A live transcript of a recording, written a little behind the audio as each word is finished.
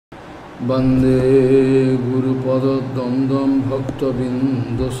वंदे गुरुपदद्वन्द्वं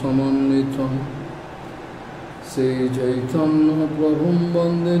भक्तबिन्दुसमन्वितं श्रीचैतन्यप्रभुं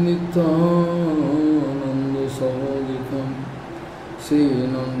वन्दे नित्यानन्दसहोदितं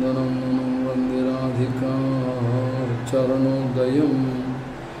श्रीनन्दनन्दनं वन्दे राधिका चरणोदयं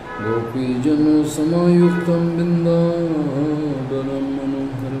गोपीजनसमायुक्तं बिन्दावनं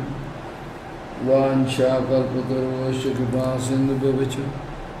मनोहरं वाञ्छाकल्पतरुश्च कृपासिन्धुभ्यश्च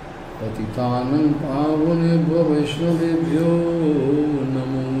पतितानं पावनेभ्यो वैष्णवेभ्यो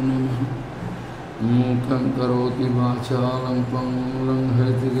नमो नमः। मूकं करोति वाचालं पङ्गुं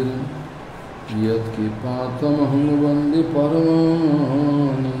हृदिगिरिं यत्कृपातमहं वन्दे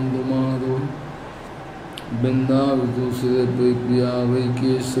परमानन्दमाधवं बिन्दाविदुषितद्वै प्रिया वै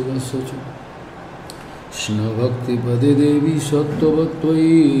केशवस्य च कृष्णभक्तिपदे देवी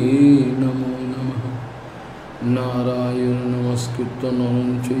सत्त्ववत्त्वयि नमो नमः। नारायण नमस्कृत्य नरं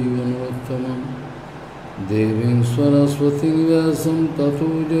चैव नरोत्तमं देवीं सरस्वतीं व्यासं ततो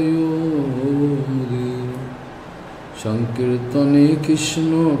जयो मुदीरये। संकीर्तने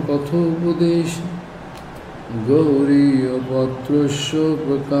कृष्ण कथोपदेश गौरीयपत्रस्य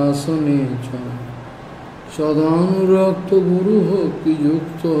प्रकाशने च सदानुरक्तो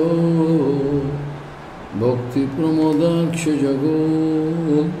गुरुभक्तियुक्तो भक्तिप्रमोदाक्ष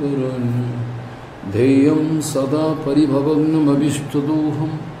जगोद्वरुण्य ध्येयं सदा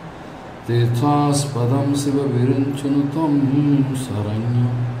परिभवग्नमभिष्टदोहं तीर्थास्पदं शिवविरञ्चनुतं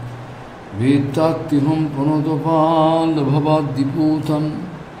शरण्यं वेत्तात्युहं पुनदपालभवाद्दिपूतं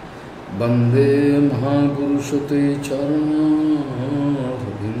वन्दे महापुरुषते चरणारविन्दं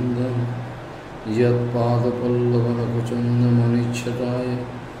यत्पादपल्लवनखचन्दमनिच्छटाय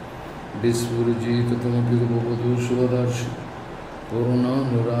विस्फुरिजितमपि गोपदुषवदर्शि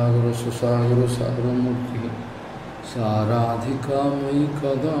पूर्णानुरागर सुसागर सागरमूर्ति साराधिका मयि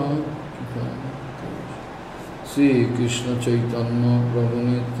कदा श्रीकृष्ण चैतन्य प्रभु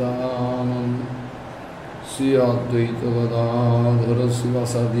नित्यानंद श्री अद्वैत गदाधर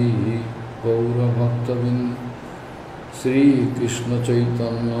शिवासादि गौरभक्तबिंद श्रीकृष्ण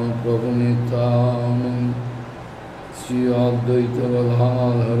चैतन्य प्रभु नित्यानंद श्री अद्वैत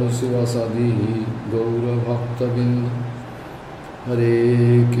गदाधर शिवासादि गौरभक्तबिंद। हरे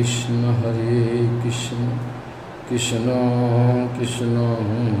कृष्ण कृष्ण कृष्ण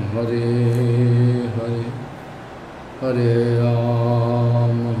हरे हरे हरे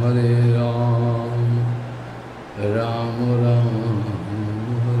राम राम राम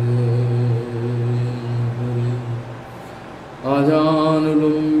हरे हरे।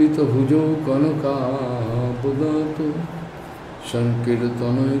 आजानुलम्बितभुजौ कनकावदातो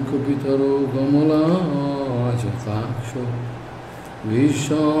संकीर्तनैकपितरो कमलायताक्षो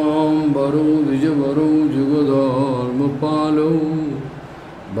विश्वाम्बरो द्विजवरो जुगधर्मपालो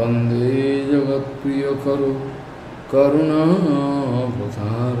वन्दे जगत्प्रियकरो करुणावतारो।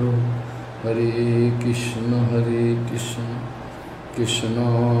 हरे कृष्ण कृष्ण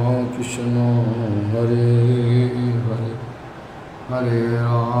कृष्ण हरे हरे हरे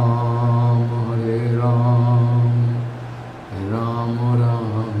राम राम राम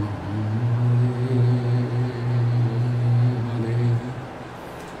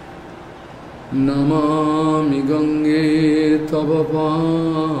नमामि गंगे तव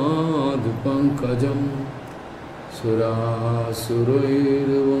पादपङ्कजं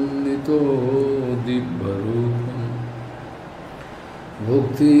सुरासुरैर्वन्दितो दिव्यरूपं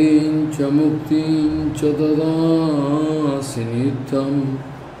भुक्तिं च मुक्तिं च ददासि नित्यं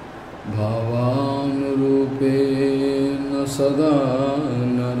भावानुरूपेण सदा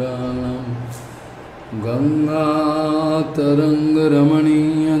नराणाम्।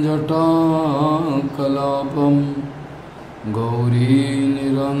 गंगातरङ्गरमणीयजटाकलापं गौरी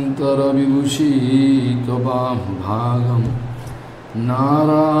निरन्तरविभूषितवामभागं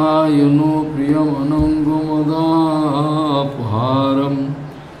नारायणो प्रियमनङ्गमदापहारं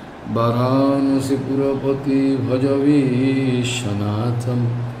वाराणसीपुरपति भज विश्वनाथं।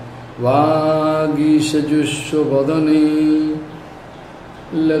 वागीशजुष्वदने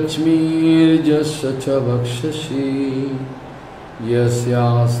लक्ष्मीर्यस्य च वक्षसि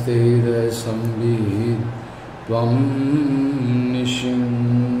यस्यास्ते हृदयसंवित् त्वं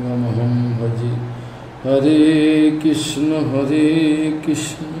निःसिंहमहं भजे। हरे कृष्ण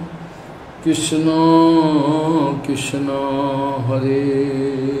कृष्ण कृष्ण हरे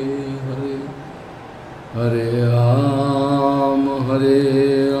हरे हरे राम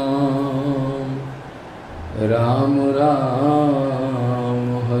राम राम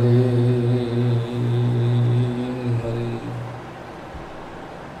हरे हरे।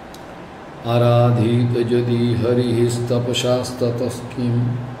 आराधित यदि हरिस्तपसास्ततस्किं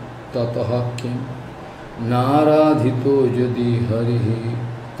ततः किं नाराधितो यदि हरिः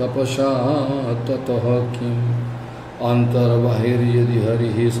तपसा ततः किम् अंतर्बाहिर्यदि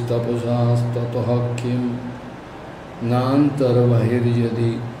हरिः तपसा ततः किम्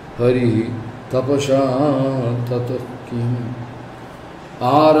नान्तर्बाहिर्यदि हरिः तपसा ततः किम्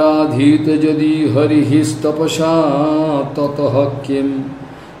आराधित यदि हरिः तपसा ततः किम्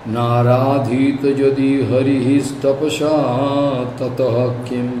नाराधित यदि हरिः तपसा ततः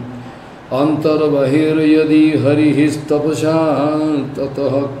किम् अंतर्बहिर्यदि हरिः तपसा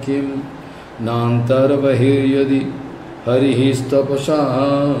ततः किम् नान्तर्बहिर्यदि हरिः तपसा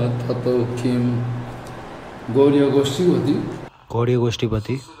ततः किम्। गौड़ीय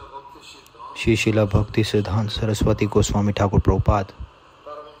गोष्ठीपति श्री शिला भक्ति सिद्धांत Saraswati Goswami Thakur Prabhupada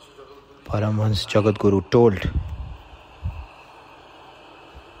Paramhans Jagadguru told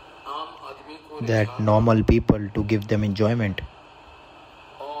that normal people, to give them enjoyment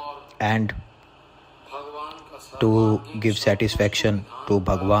and to give satisfaction to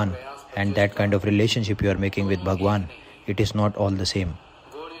Bhagwan, and that kind of relationship you are making with Bhagwan, it is not all the same.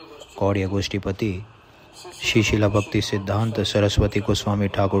 Gaudiya Goshtipati Shri Srila Bhakti Siddhanta Saraswati Goswami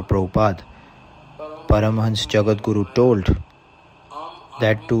Thakur Prabhupada Paramhans Jagadguru told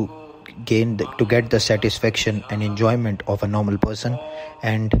that to get the satisfaction and enjoyment of a normal person,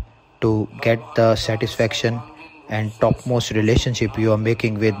 and to get the satisfaction and topmost relationship you are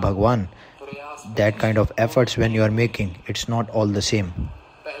making with Bhagwan, that kind of efforts when you are making, it's not all the same.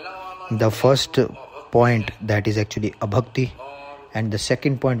 The first point, that is actually abhakti, and the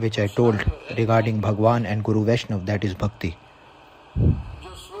second point which I told regarding Bhagwan and Guru Vaishnav, that is bhakti.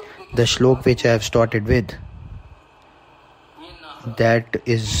 The shlok which I have started with, that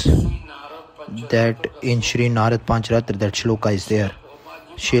in Shri Narad Pancharatra, that shloka is there.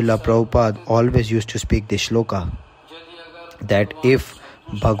 Srila Prabhupada always used to speak this shloka, that if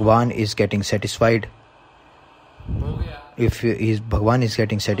Bhagwan is getting satisfied, Bhagwan is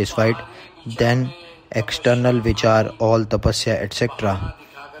getting satisfied, then external which are all tapasya etc.,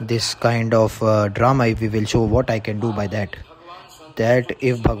 this kind of drama we will show what I can do by that. That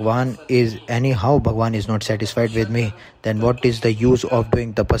if Bhagwan is not satisfied with me, then what is the use of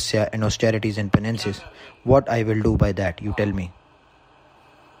doing tapasya and austerities and penances? What I will do by that, you tell me.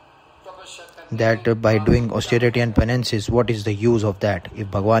 That by doing austerity and penances, what is the use of that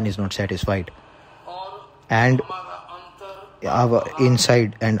if Bhagwan is not satisfied? And our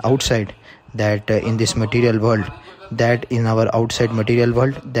inside and outside, that in this material world, that in our outside material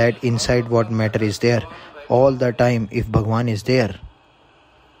world, that inside what matter is there, all the time if Bhagwan is there,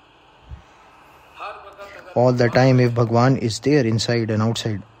 all the time if Bhagwan is there inside and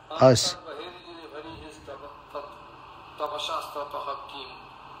outside us,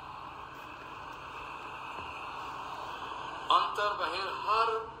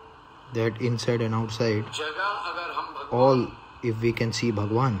 that inside and outside, all, if we can see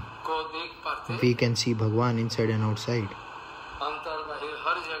Bhagwan, we can see Bhagwan inside and outside.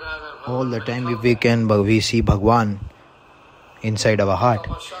 All the time if we see Bhagwan inside our heart,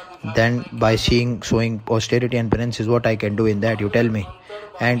 then by showing austerity and penance is what I can do in that, you tell me.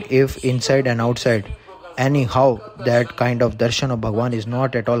 And if inside and outside, anyhow that kind of darshan of Bhagwan is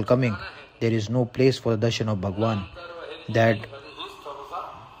not at all coming, there is no place for the darshan of Bhagwan,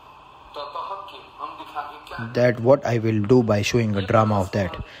 that what I will do by showing a drama of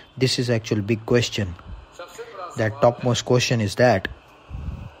that. This is actual big question. That topmost question is that.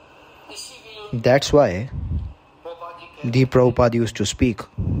 That's why the Prabhupada used to speak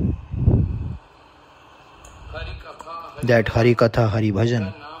that ХариКатха, Hari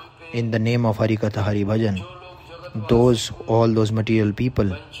Bhajan, in the name of ХариКатха, Hari Bhajan, all those material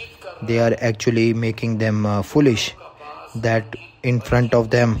people, they are actually making them foolish, that in front of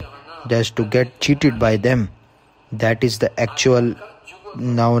them, just to get cheated by them. That is the actual,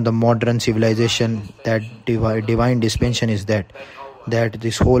 now the modern civilization, that divine dispensation is that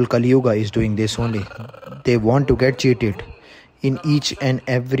this whole Kali Yuga is doing this only. They want to get cheated. In each and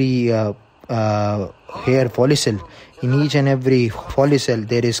every hair follicle, in each and every follicle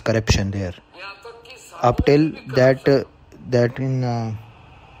there is corruption there. Up till that in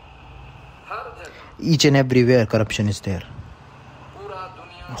each and everywhere corruption is there.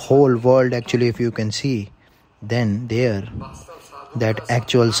 Whole world actually, if you can see, then there, that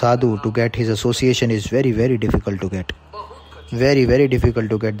actual sadhu, to get his association is very, very difficult to get. Very, very difficult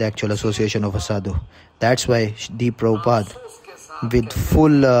to get the actual association of a sadhu. That's why the Prabhupada, with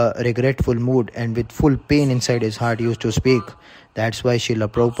full regretful mood and with full pain inside his heart, used to speak. That's why Srila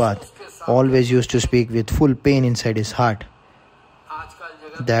Prabhupada always used to speak with full pain inside his heart,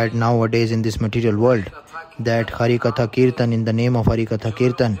 that nowadays in this material world, that ХариКатха Kirtan, in the name of ХариКатха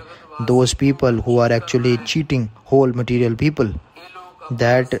Kirtan, those people who are actually cheating whole material people,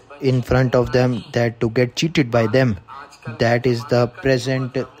 that in front of them, that to get cheated by them, that is the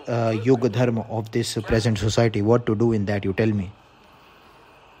present yuga dharma of this present society. What to do in that, you tell me?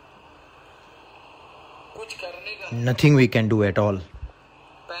 Nothing we can do at all.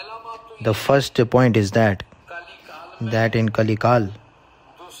 The first point is that in Kali Kal,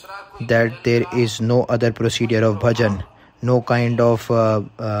 that there is no other procedure of bhajan, no kind of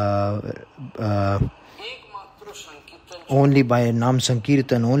only by Nam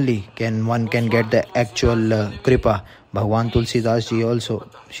Sankirtan only one can get the actual kripa. Bhagwan Tulsidas ji also,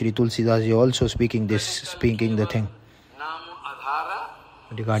 Shri Tulsidas ji also speaking the thing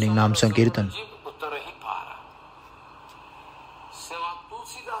regarding Nam Sankirtan.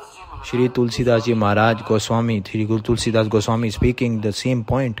 Shri Tulsidas ji Maharaj Goswami, Shri Guru Tulsidas Goswami speaking the same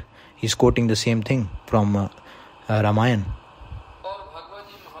point. He's quoting the same thing from Ramayana.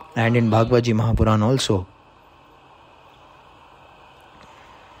 And in Bhagavad Mahapuran also.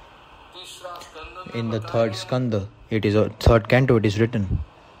 In the third skanda, it is a third canto, it is written.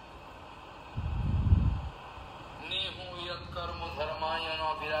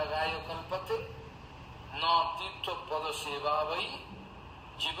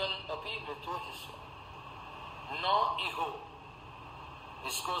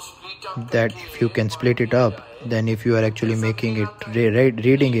 That if you can split it up, then if you are actually making it,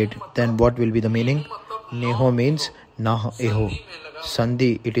 reading it, then what will be the meaning? Neho means Nah Eho.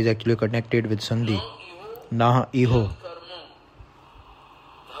 Sandhi, it is actually connected with Sandhi. Nah Eho.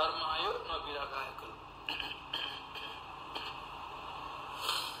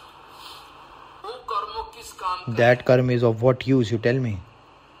 That karma is of what use, you tell me?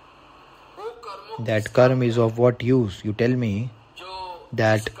 That karma is of what use, you tell me?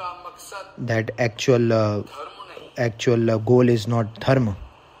 That actual goal is not dharma,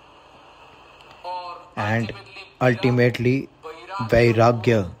 and ultimately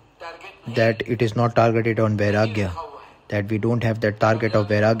vairagya, that it is not targeted on vairagya, that we don't have that target of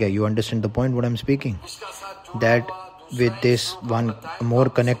vairagya. You understand the point what I'm speaking? That with this one more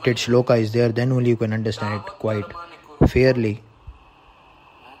connected shloka is there, then only you can understand it quite fairly.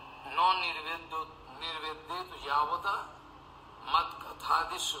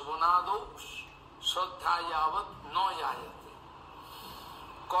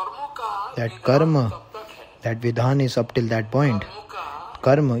 That karma, that vidhan is up till that point.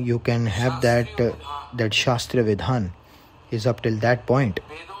 Karma, you can have that shastra vidhan is up till that point.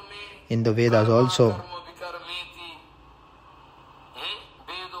 In the Vedas also.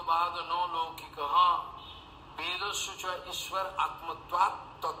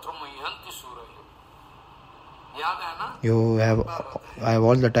 I have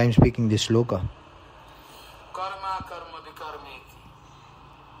all the time speaking this sloka.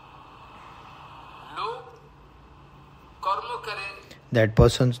 That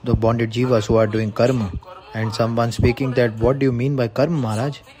persons, the bonded jivas who are doing karma, and someone speaking that, what do you mean by karma,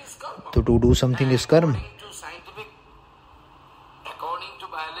 Maharaj? To do something is karma. According to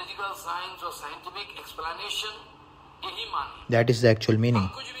biological science or scientific explanation, that is the actual meaning.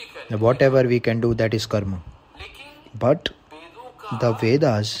 Whatever we can do, that is karma. But the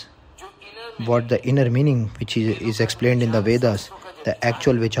Vedas, what the inner meaning which is explained in the Vedas, the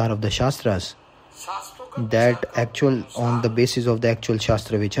actual vichar of the Shastras, that actual, on the basis of the actual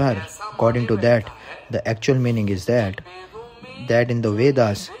Shastra vichar, according to that, the actual meaning is that in the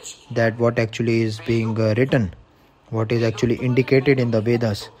Vedas, that what actually is being written, what is actually indicated in the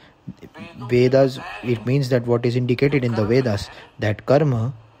Vedas, it means that what is indicated in the Vedas, that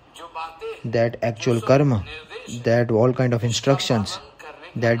karma, that actual karma, that all kind of instructions,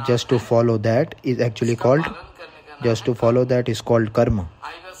 that just to follow that is actually called, just to follow that is called karma.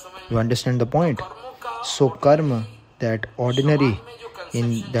 You understand the point? So karma, that ordinary,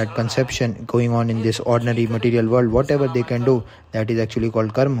 in that conception going on in this ordinary material world, whatever they can do, that is actually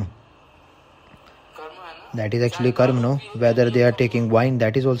called karma. That is actually karma, no? Whether they are taking wine,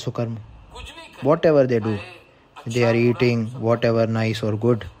 that is also karma. Whatever they do, they are eating whatever nice or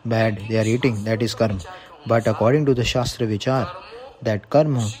good, bad, they are eating, that is karma. But according to the Shastra Vichar, that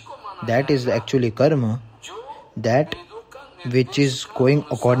karma, that is actually karma, that which is going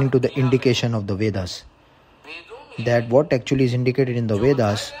according to the indication of the Vedas. That what actually is indicated in the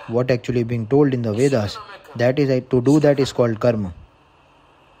Vedas, what actually being told in the Vedas, that is to do that is called karma.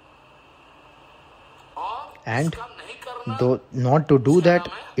 And though not to do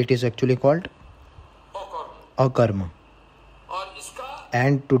that, it is actually called akarma.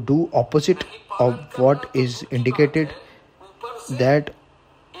 And to do opposite of what is indicated, that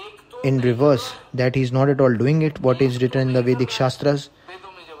in reverse, that he is not at all doing it, what is written in the Vedic Shastras,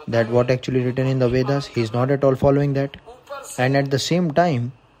 that what actually written in the Vedas, he is not at all following that. And at the same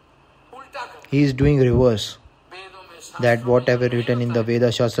time, he is doing reverse. That whatever written in the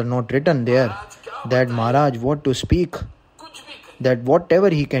Veda Shastra not written there, that Maharaj what to speak, that whatever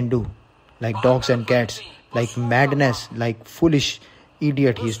he can do, like dogs and cats, like madness, like foolish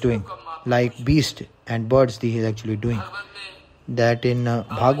idiot he is doing, like beast and birds he is actually doing. That in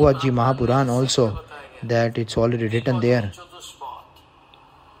Bhagavad-ji Mahapuran also, that it's already written there.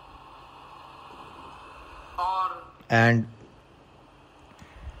 And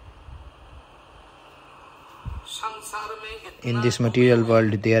in this material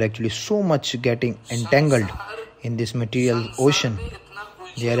world, they are actually so much getting entangled in this material ocean.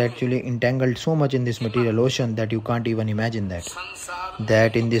 They are actually entangled so much in this material ocean that you can't even imagine that.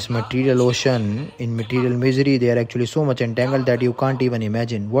 That in this material ocean, in material misery, they are actually so much entangled that you can't even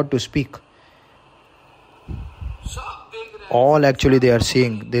imagine what to speak. All actually they are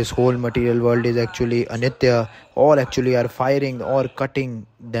seeing this whole material world is actually anitya. All actually are firing or cutting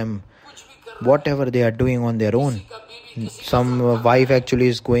them. Whatever they are doing on their own. Some wife actually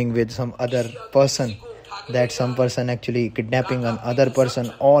is going with some other person. That some person actually kidnapping another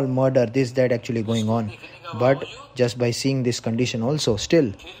person. All murder, this, that actually going on. But just by seeing this condition also,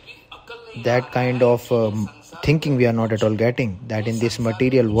 still, that kind of thinking we are not at all getting. That in this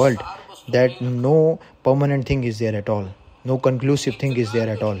material world, that no permanent thing is there at all. No conclusive thing is there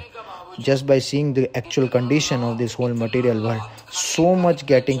at all. Just by seeing the actual condition of this whole material world, so much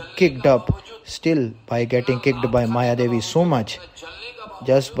getting kicked up, still by getting kicked by Maya Devi so much,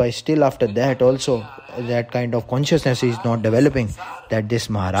 just by still after that also, that kind of consciousness is not developing, that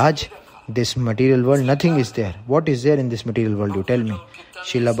this Maharaj, this material world, nothing is there. What is there in this material world, you tell me?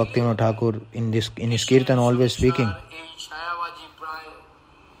 Srila Bhaktivinoda Thakur in his kirtan always speaking.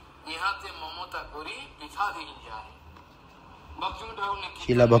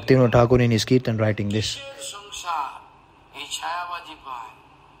 Srila Bhaktivinoda Thakur in his kirtan writing this.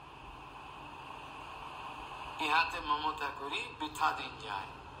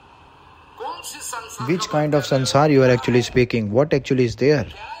 Which kind of sansar you are actually speaking? What actually is there?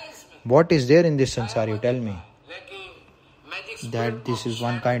 What is there in this sansar, you tell me? That this is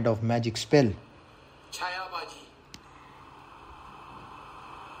one kind of magic spell.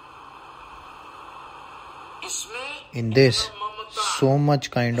 In this, so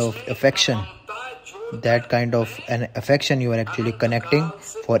much kind of affection, that kind of an affection you are actually connecting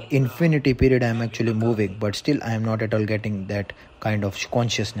for infinity period. I am actually moving, but still I am not at all getting that kind of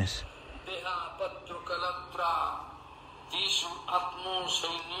consciousness.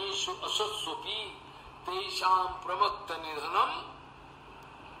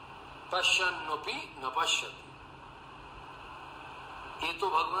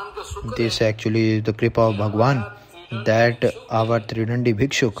 This actually is the kripa of Bhagwan, that our Tridandi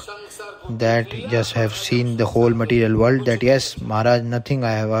Bhikshuk, that just have seen the whole material world, that yes, Maharaj, nothing,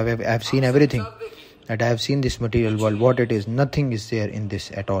 I have seen everything, that I have seen this material world, what it is, nothing is there in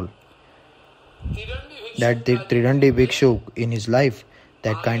this at all. That the Tridandi Bhikshuk in his life,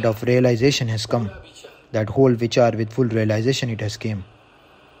 that kind of realization has come, that whole vichar with full realization it has came.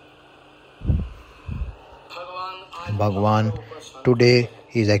 Bhagwan today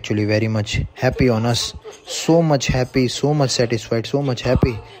is actually very much happy on us, so much happy, so much satisfied, so much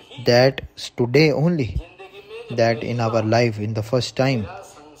happy, that today only, that in our life, in the first time,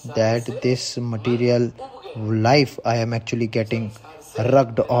 that this material life I am actually getting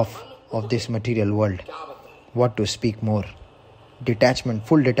rugged off of this material world. What to speak more? Detachment,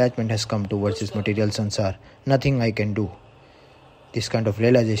 full detachment has come towards this material sansar. Nothing I can do. This kind of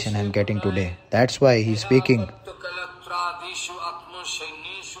realization I am getting today. That's why he is speaking.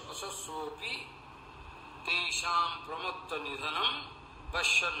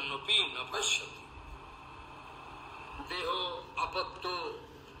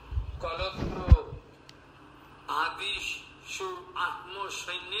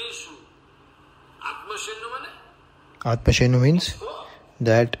 Atmashenu means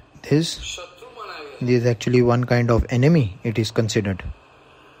that this is actually one kind of enemy, it is considered.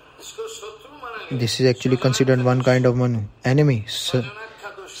 This is actually considered one kind of enemy.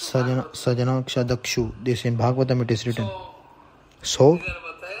 Sajanaksha. This in Bhagavatam it is written. So,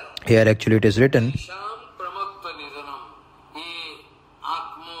 here actually it is written,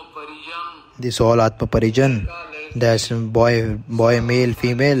 this all Atma Parijan, that's boy, male,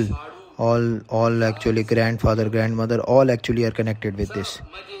 female, all actually grandfather, grandmother, all actually are connected with this.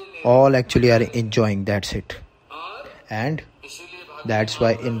 All actually are enjoying, that's it. And that's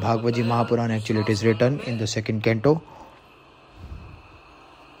why in Bhagavad-ji Mahapuran actually it is written in the second canto,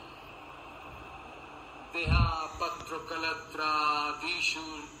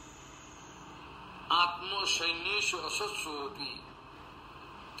 Atmo Shaineshu Asatsopi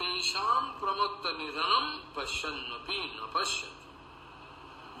Tesham Pramatta Nidhanam Pashyannapi Napashyati.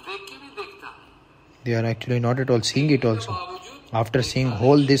 Dekhi bhi dekhta nahi. They are actually not at all seeing it also. After seeing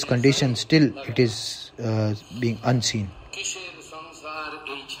all these conditions, still it is being unseen. Kisher samsar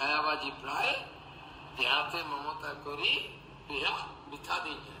ei chhayabaji pray dhyate mamata kori biha bitha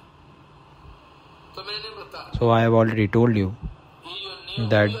diya. To maine bataya. So I have already told you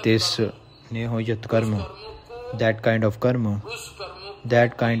that this nehoyat karma, that kind of karma,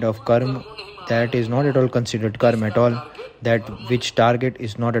 that is not at all considered karma at all. That which target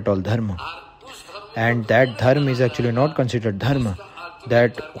is not at all dharma. And that dharma is actually not considered dharma.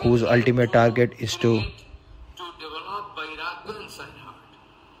 That whose ultimate target is to develop vairagya inside heart.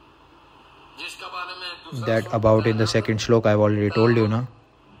 Jiska bare mein that about in the second shloka I have already told you, na?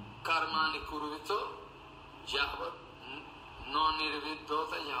 Karmani kurvito yavat no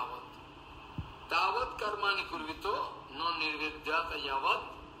nirvidyata yavat. Tavat karmani kurvito no nirvidyata yavat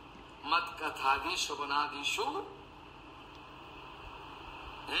mat kathadi shobhanadishu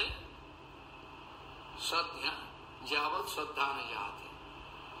sadhya yavat sadhana yate.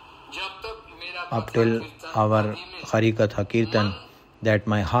 Jab tak mera Up till our ХариКатха Kirtan, that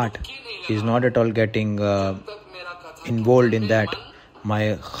my heart is not at all getting involved in that.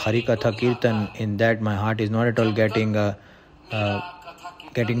 My ХариКатха Kirtan, in that my heart is not at all getting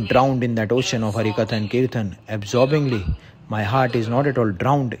drowned in that ocean of ХариКатha and Kirtan. Absorbingly, my heart is not at all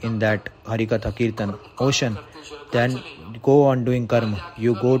drowned in that ХариКатha Kirtan ocean. Then go on doing karma.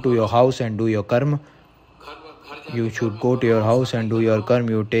 You go to your house and do your karma. You should go to your house and do your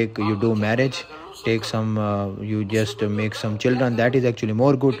karma. You do marriage, take some, you just make some children. That is actually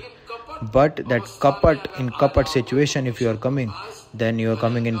more good. But that kapat situation, if you are coming, then you are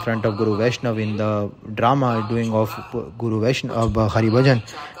coming in front of Guru Vaishnav in the drama doing of Guru Vaishnav of Hari Bhajan,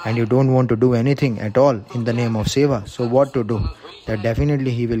 and you don't want to do anything at all in the name of seva. So what to do? That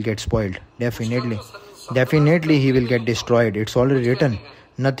definitely he will get spoiled. Definitely he will get destroyed. It's already written.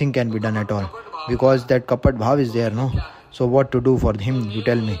 Nothing can be done at all. Because that kapat bhav is there, no? So what to do for him, you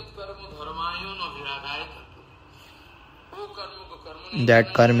tell me.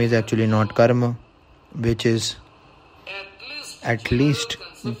 That karma is actually not karma, which is at least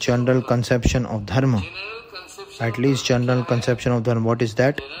general conception of dharma. At least general conception of dharma. What is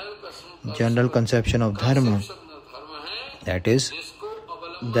that? General conception of dharma. That is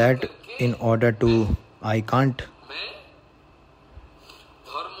that in order to I can't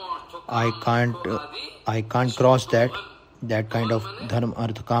cross that kind of dharma,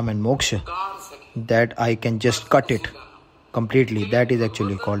 artha, kam and moksha, that I can just cut it completely. That is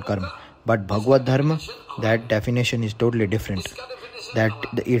actually called karma. But Bhagavad Dharma, that definition is totally different. That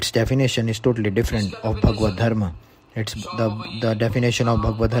its definition is totally different of Bhagavad Dharma. It's the definition of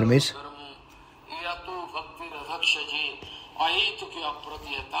Bhagavad Dharma is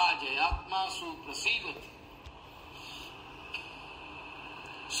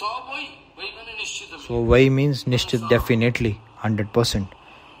so Vai means Nishchit, definitely 100%.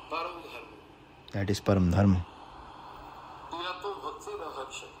 That is Param Dharma.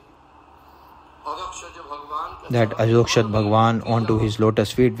 That Ajokshat Bhagwan onto his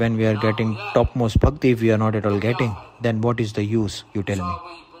lotus feet, when we are getting topmost bhakti, if we are not at all getting, then what is the use, you tell me?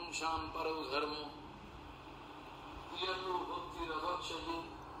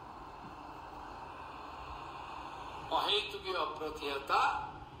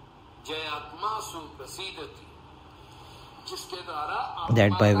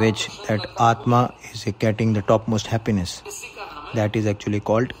 That by which that Atma is getting the topmost happiness. That is actually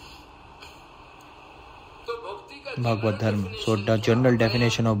called Bhagavad Dharma. So the general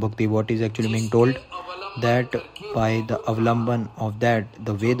definition of bhakti, what is actually being told, that by the avlamban of that,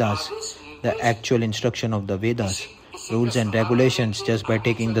 the Vedas, the actual instruction of the Vedas, rules and regulations, just by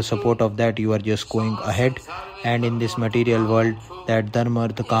taking the support of that, you are just going ahead. And in this material world, that dharma,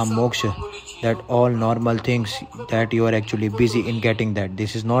 artha, kam, moksha, that all normal things, that you are actually busy in getting that.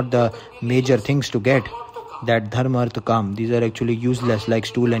 This is not the major things to get. That dharma, artha, kam, these are actually useless, like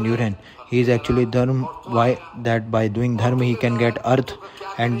stool and urine. He is actually dharma. Why? That by doing dharma he can get earth,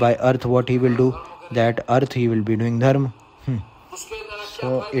 and by earth what he will do? That earth he will be doing dharma.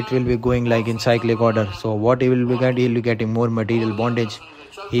 So it will be going like in cyclic order. So what he will be getting? He will be getting more material bondage.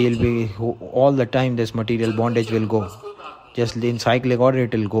 He will be all the time. This material bondage will go. Just in cyclic order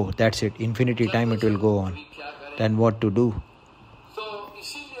it will go. That's it. Infinity time it will go on. Then what to do?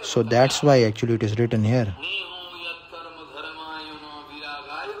 So that's why actually it is written here.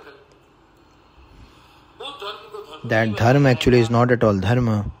 That dharma actually is not at all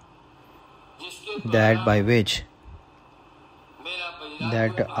dharma. That by which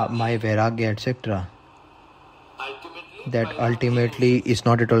that my vairagya, etc., that ultimately is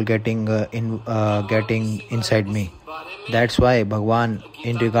not at all getting inside me. That's why Bhagwan,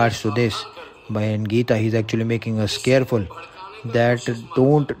 in regards to this, in Gita, he's actually making us careful that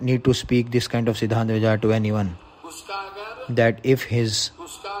don't need to speak this kind of Siddhanta Vichar to anyone. That if his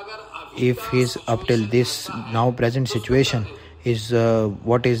up till this now present situation is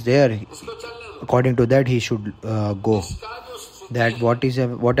what is there, according to that he should go. That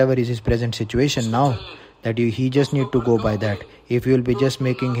whatever is his present situation now, that he just need to go by that. If you will be just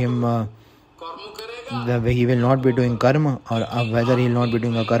making him he will not be doing karma, or whether he will not be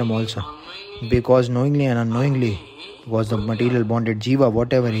doing a karma also, because knowingly and unknowingly, was the material bonded jiva,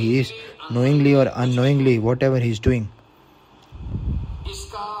 whatever he is, knowingly or unknowingly, whatever he is doing,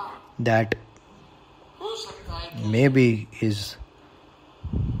 that maybe is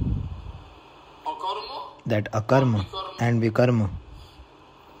that akarma and vikarma.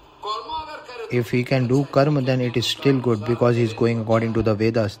 If he can do karma, then it is still good, because he is going according to the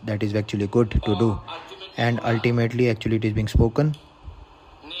Vedas. That is actually good to do, and ultimately actually it is being spoken.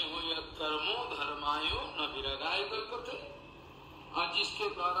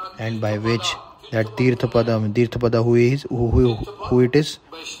 And by which that Tirthapada who it is,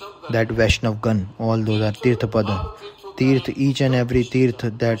 that Vaishnavgan, all those are Tirthapada. Tirth, each and every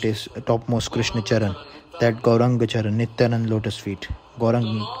Tirth, that is topmost Krishna Charan, that Gauranga Charan, Nityanand lotus feet,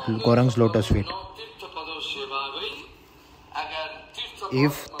 Gaurang's lotus feet.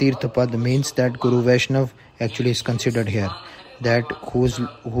 If Tirthapad means that Guru Vaishnav actually is considered here, that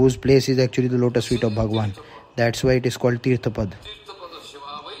whose place is actually the lotus feet of Bhagwan. That's why it is called Tirthapad.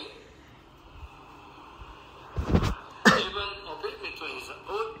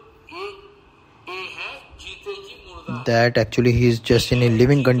 That actually he is just in a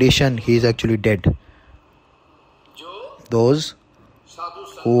living condition, he is actually dead. Those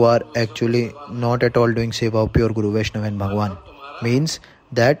who are actually not at all doing seva of pure Guru Vaishnava and Bhagwan, means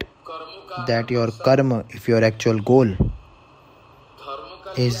that your karma, if your actual goal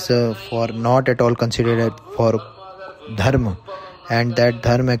is for not at all considered for dharma, and that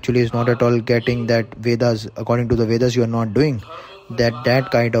dharma actually is not at all getting that Vedas, according to the Vedas you are not doing,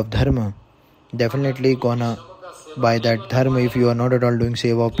 that kind of dharma, definitely gonna, by that dharma, if you are not at all doing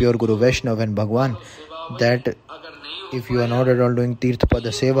seva of pure Guru Vaishnava and Bhagwan, that if you are not at all doing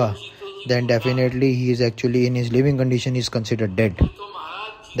Tirthapada seva, then definitely he is actually in his living condition is considered dead.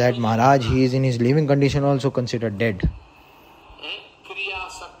 That Maharaj, he is in his living condition also considered dead.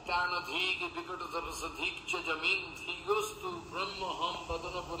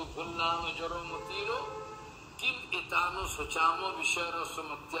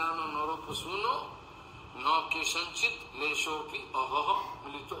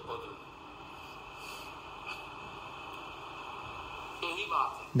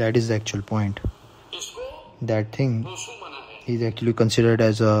 That is the actual point. That thing is actually considered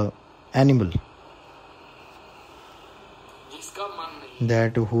as a animal,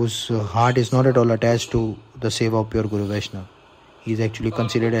 that whose heart is not at all attached to the seva of pure Guru Vaishnava. He is actually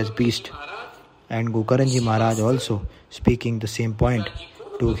considered as beast. And Gokaranji Maharaj also speaking the same point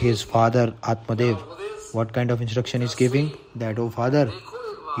to his father Atmadev. What kind of instruction is giving? That, oh father,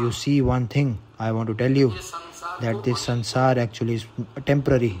 you see one thing, I want to tell you, that this sansar actually is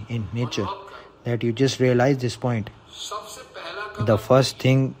temporary in nature. That you just realize this point. The first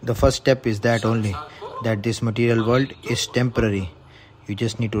step is that only, that this material world is temporary. You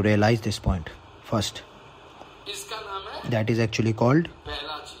just need to realize this point first. That is actually called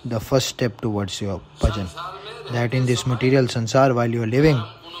the first step towards your bhajan. That in this material sansar, while you are living,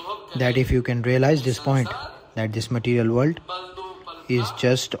 that if you can realize this point, that this material world is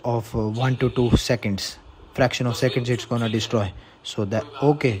just of 1 to 2 seconds, fraction of seconds it's gonna destroy. So that,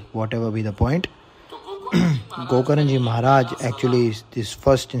 okay, whatever be the point, Gokaranji Maharaj actually, this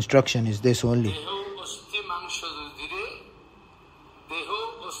first instruction is this only.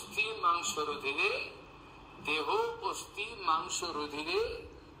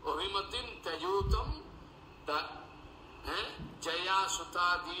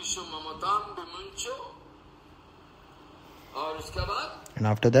 And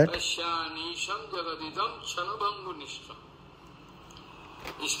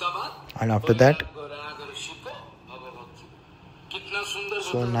after that,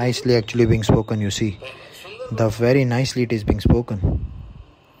 so nicely actually being spoken, you see, the very nicely it is being spoken.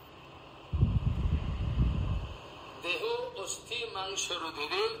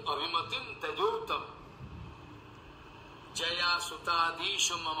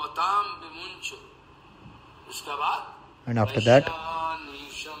 And after that,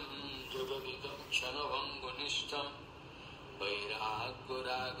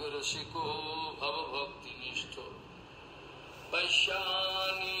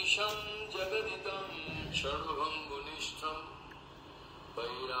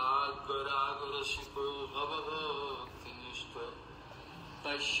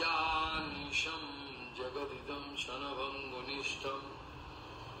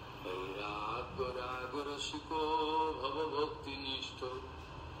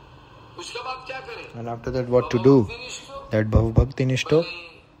 And after that, what to do? That Bhava Bhakti Nishto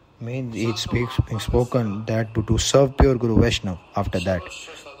means it's being spoken that to serve pure Guru Vaishnava after that.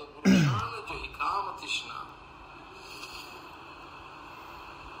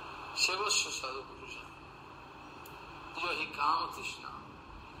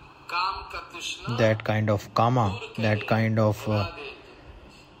 That kind of karma, that kind of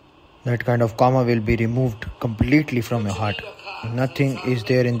karma will be removed completely from your heart. Nothing is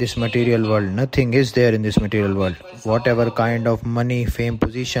there in this material world. Nothing is there in this material world. Whatever kind of money, fame,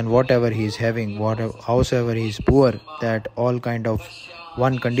 position, whatever he is having, howsoever he is poor, that all kind of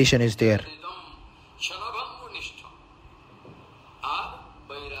one condition is there.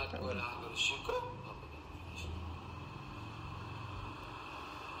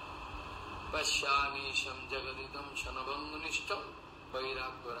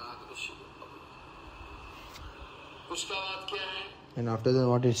 And after that,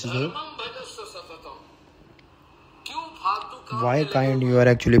 what is it? Why kind you are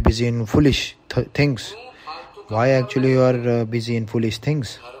actually busy in foolish things? Why actually you are busy in foolish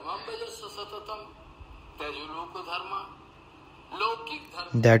things?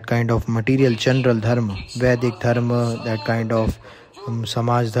 That kind of material general dharma, Vedic dharma, that kind of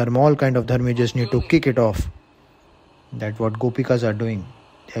Samaj dharma, all kind of dharma, you just need to kick it off. That's what Gopikas are doing.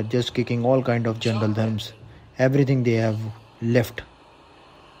 They are just kicking all kind of general dharmas. Everything they have left.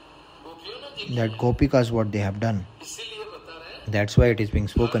 That Gopikas what they have done. That's why it is being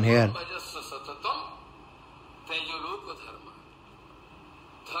spoken here.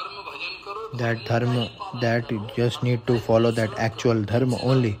 That dharma, that you just need to follow that actual dharma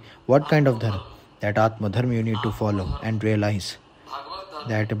only. What kind of dharma? That Atma dharma you need to follow and realize.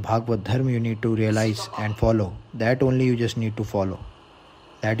 That Bhagavad dharma you need to realize and follow. That only you just need to follow.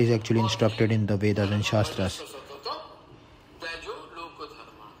 That is actually instructed in the Vedas and Shastras.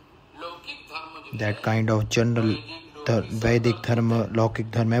 That kind of general Vedic dharma,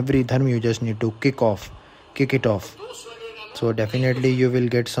 Lokik dharma, every dharma you just need to kick it off. So definitely you will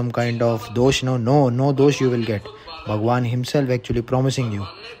get some kind of dosh. No dosh you will get. Bhagwan himself actually promising you.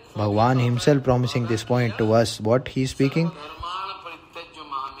 Bhagwan himself promising this point to us. What he is speaking?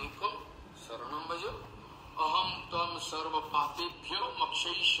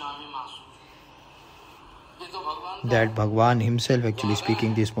 That Bhagwan himself actually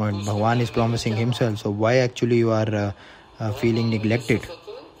speaking this point. Bhagwan is promising himself. So why actually you are feeling neglected?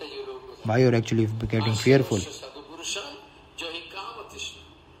 Why you are actually getting fearful?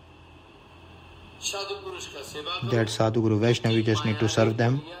 That Sadhu Guru Vaishnava, you just need to serve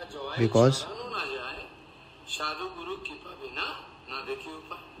them because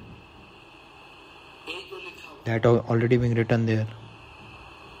that already being written there.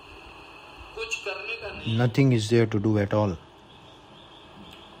 Nothing is there to do at all.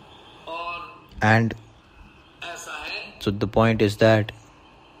 And so the point is that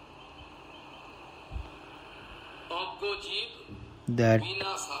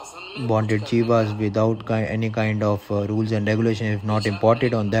bonded jivas without any kind of rules and regulations, if not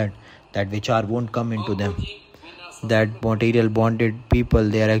imported on that vichar won't come into them. That material bonded people,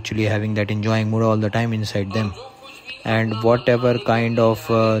 they are actually having that enjoying mood all the time inside them. And whatever kind of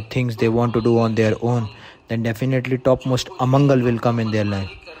things they want to do on their own, then definitely topmost amangal will come in their life.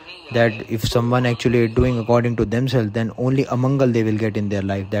 That if someone actually is doing according to themselves, then only amangal they will get in their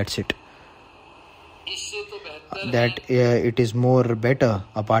life. That's it. That it is more better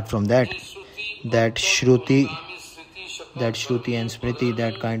apart from that Shruti and Smriti,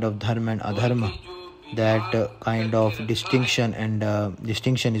 that kind of dharma and adharma, that kind of distinction and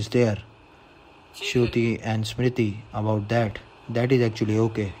distinction is there. Shruti and Smriti, about that is actually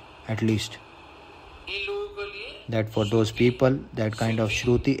okay, at least. That for those people, that kind of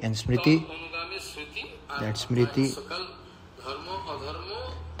Shruti and Smriti, that Smriti,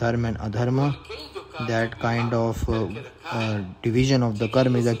 dharma and adharma, that kind of division of the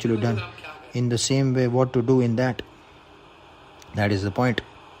karma is actually done in the same way. What to do in that? That is the point.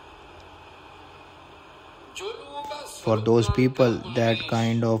 For those people, that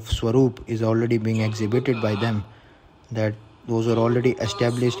kind of swarup is already being exhibited by them. That those are already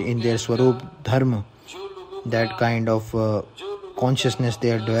established in their swarup dharma. That kind of consciousness they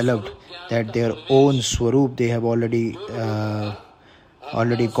have developed, that their own swarup, they have already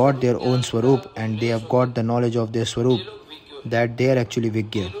got their own swarup, and they have got the knowledge of their swarup, that they are actually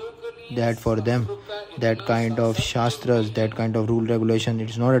Vigya. That for them, that kind of shastras, that kind of rule regulation, it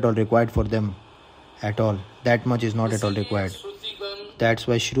is not at all required for them at all. That much is not at all required. That's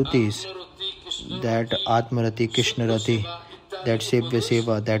why Shrutis, that Atmarati, Krishnarati, that Sevya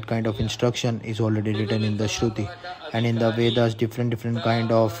Seva, that kind of instruction is already written in the Shruti. And in the Vedas, different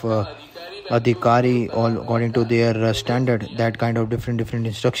kind of Adhikari, all according to their standard, that kind of different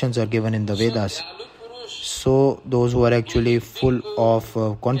instructions are given in the Vedas. So those who are actually full of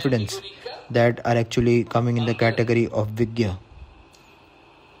confidence, that are actually coming in the category of Vigya.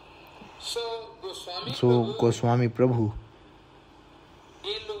 So Goswami Prabhu,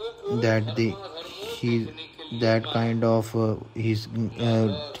 he's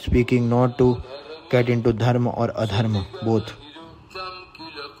speaking not to get into dharma or adharma, both.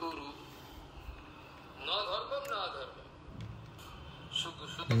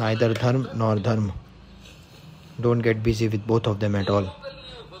 Neither dharma nor dharma. Don't get busy with both of them at all.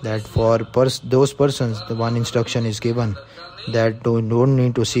 That for those persons, the one instruction is given, that you don't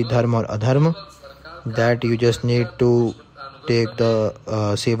need to see dharma or adharma, that you just need to take the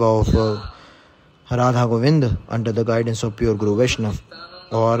seva of Radha Govinda under the guidance of pure Guru Vaishnava,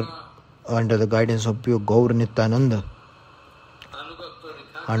 or under the guidance of pure Gaur Nityananda,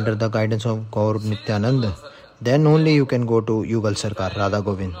 under the guidance of Gaur Nityananda. Then only you can go to Yugal Sarkar, Radha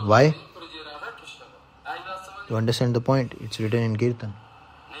Govind. Why? You understand the point? It's written in Kirtan.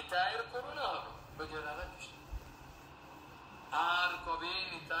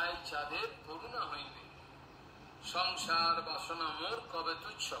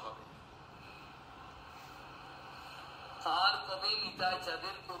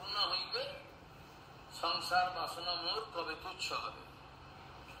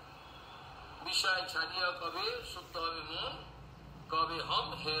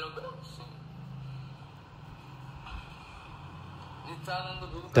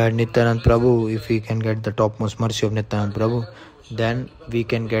 That Nityanand Prabhu, if we can get the topmost mercy of Nityanand Prabhu, then we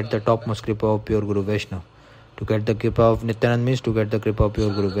can get the topmost kripa of pure Guru Vaishnava. To get the kripa of Nityanand means to get the kripa of pure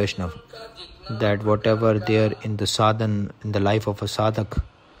Guru Vaishnava. That whatever there in the sadhan, in the life of a sadhak,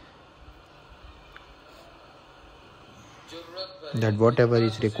 that whatever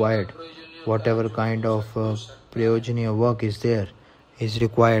is required, whatever kind of prayojaniya work is there, is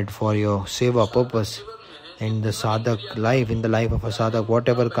required for your seva purpose. In the sadhak life, in the life of a sadhak,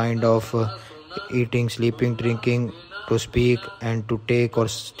 whatever kind of eating, sleeping, drinking, to speak and to take, or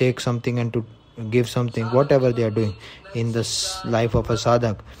take something and to give something, whatever they are doing in the life of a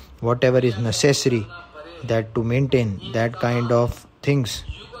sadhak, whatever is necessary, that to maintain that kind of things,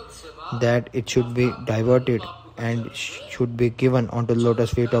 that it should be diverted and should be given onto the lotus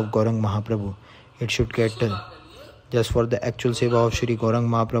feet of Gaurang Mahaprabhu. It should get just for the actual seva of Shri Gaurang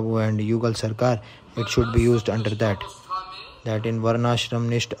Mahaprabhu and Yugal Sarkar. It should be used under that in Varnashram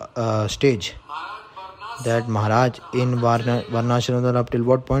Nisht stage. That Maharaj in Varnashram up till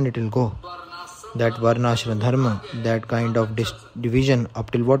what point it will go? That Varnashram Dharma, that kind of division,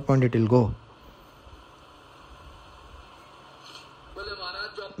 up till what point it will go?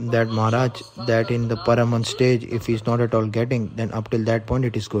 That Maharaj, that in the Paramhans stage, if he is not at all getting, then up till that point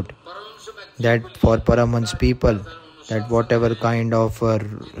it is good. That for Paramhans people, that whatever kind of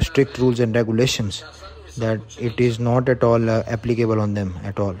strict rules and regulations, that it is not at all applicable on them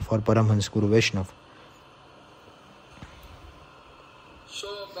at all, for Paramhans Guru Vaishnava.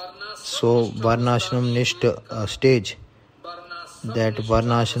 So Varnashram Nisht stage, that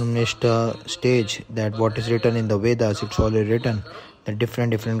Varnashram Nisht stage, that what is written in the Vedas, it's already written, the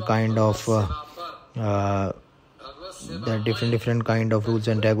different kind of different kind of rules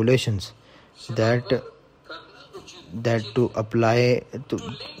and regulations, that to apply to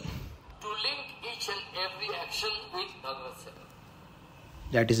link each and every action with Bhagavad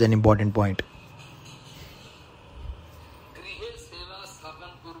Seva. That is an important point.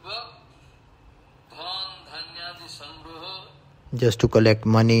 Just to collect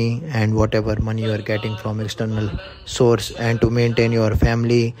money and whatever money you are getting from external source, and to maintain your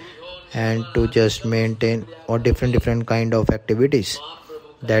family, and to just maintain or different kind of activities,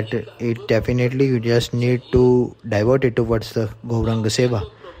 that it definitely you just need to divert it towards the Gauranga Seva,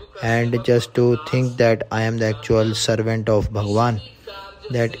 and just to think that I am the actual servant of Bhagwan.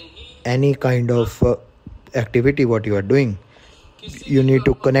 That any kind of activity what you are doing, you need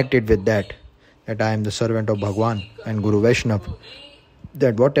to connect it with that I am the servant of Bhagwan and Guru Vaishnava.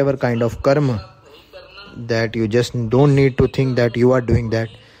 That whatever kind of karma, that you just don't need to think that you are doing that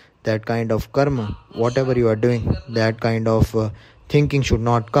kind of karma, whatever you are doing, that kind of thinking should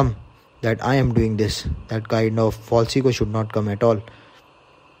not come that I am doing this. That kind of false ego should not come at all.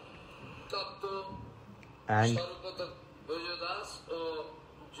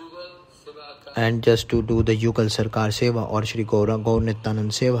 And just to do the Yugal Sarkar Seva or Shri Gaur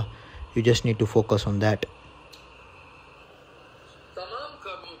Nityanand Seva, you just need to focus on that.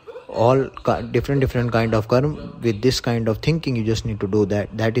 All different kind of karma, with this kind of thinking, you just need to do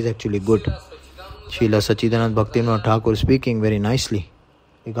that. That is actually good. Srila Sachidanand Bhaktivinoda Thakur speaking very nicely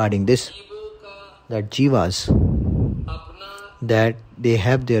regarding this, that jivas, that they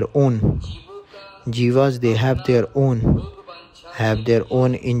have their own jivas, they have their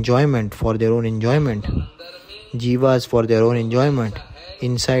own enjoyment, for their own enjoyment. Jivas for their own enjoyment.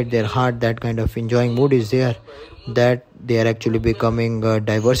 Inside their heart, that kind of enjoying mood is there, that they are actually becoming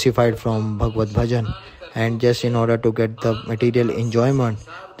diversified from Bhagavad Bhajan, and just in order to get the material enjoyment,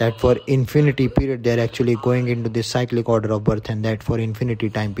 that for infinity period they are actually going into this cyclic order of birth, and that for infinity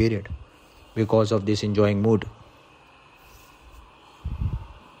time period because of this enjoying mood.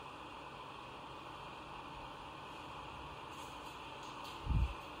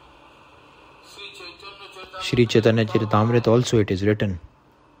 Shri Chaitanya Charitamrita also it is written,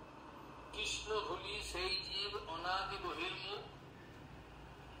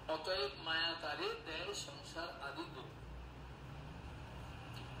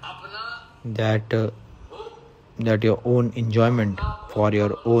 that your own enjoyment, for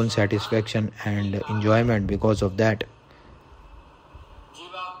your own satisfaction and enjoyment, because of that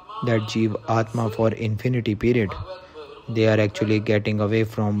Jiva Atma for infinity period, they are actually getting away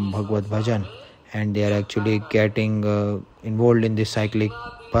from Bhagavad Bhajan, and they are actually getting involved in this cyclic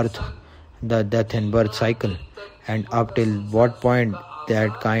birth, the death and birth cycle. And up till what point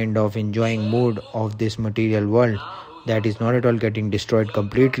that kind of enjoying mood of this material world, that is not at all getting destroyed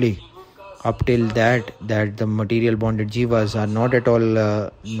completely. Up till that the material bonded jivas are not at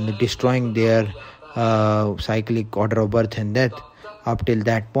all destroying their cyclic order of birth and death. Up till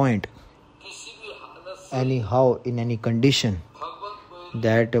that point, anyhow, in any condition,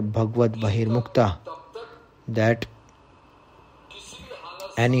 that Bhagavad Bahirmukta, that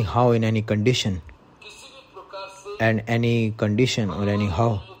anyhow in any condition, and any condition or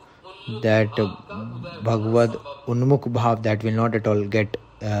anyhow, that Bhagavad Unmukh Bhav, that will not at all get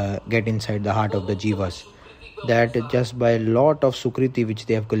inside the heart of the jivas. That just by a lot of sukriti which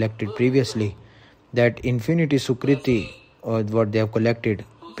they have collected previously, that infinity sukriti or what they have collected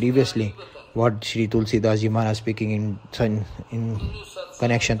previously, what Sri Tulsidas Ji Maharaj speaking in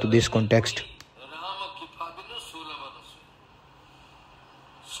connection to this context.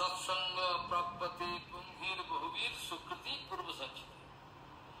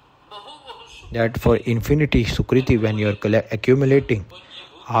 That for infinity sukriti, when you are accumulating,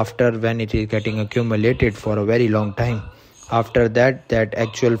 after when it is getting accumulated for a very long time, after that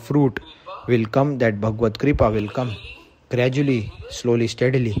actual fruit will come, that Bhagavad Kripa will come gradually, slowly,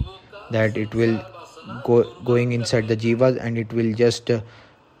 steadily, that it will going inside the jivas, and it will just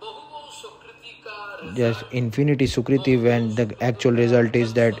infinity sukriti, when the actual result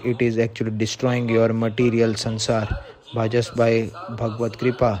is that it is actually destroying your material sansar by Bhagavad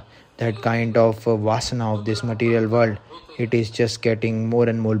Kripa. That kind of vasana of this material world, it is just getting more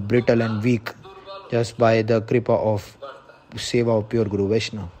and more brittle and weak just by the kripa of seva of pure Guru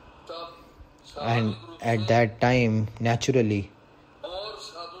Vaishnava. And at that time, naturally,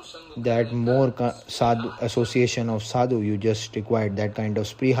 that more sadhu, association of sadhu, you just required that kind of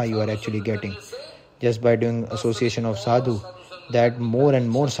spriha you are actually getting. Just by doing association of sadhu, that more and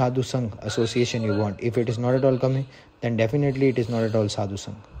more sadhu sang association you want. If it is not at all coming, then definitely it is not at all sadhu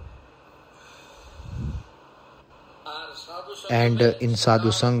sang. And in sadhu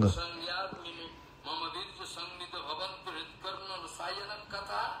sangha,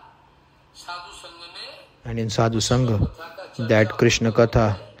 that Krishna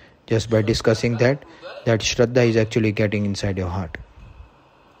Katha, just by discussing that Shraddha is actually getting inside your heart.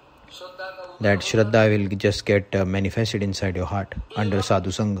 That Shraddha will just get manifested inside your heart under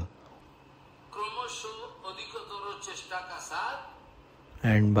sadhu sangha.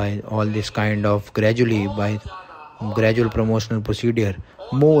 And by all this kind of by gradual promotional procedure,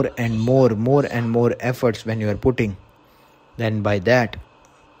 more and more efforts when you are putting, then by that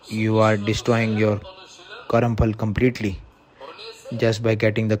you are destroying your karampal completely, just by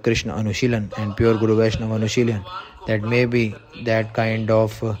getting the Krishna Anushilan and pure Guru Vaishnava Anushilan. That maybe that kind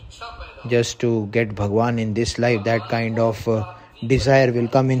of just to get Bhagwan in this life, that kind of desire will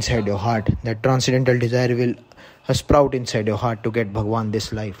come inside your heart. That transcendental desire will sprout inside your heart to get Bhagwan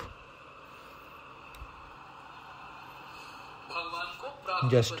this life.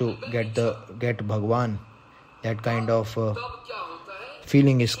 Just to get Bhagwan, that kind of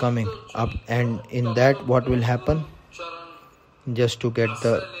feeling is coming up, and in that what will happen? Just to get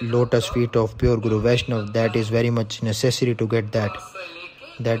the lotus feet of pure Guru Vaishnava, that is very much necessary to get that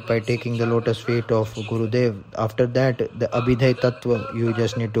by taking the lotus feet of Gurudev. After that, the Abhidhay Tattva, you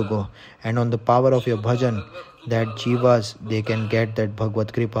just need to go. And on the power of your bhajan, that jivas, they can get that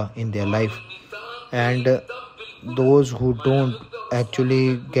Bhagavad Kripa in their life. And those who don't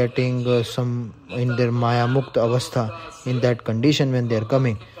actually getting some in their Maya Mukta Avastha, in that condition when they are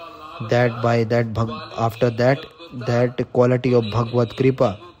coming, that by that after that quality of Bhagavad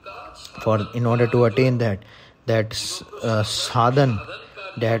Kripa, in order to attain that sadhan,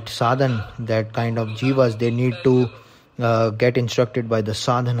 that kind of jivas, they need to get instructed by the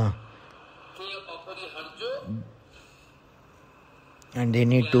sadhana, and they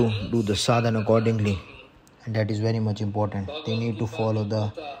need to do the sadhana accordingly, and that is very much important. They need to follow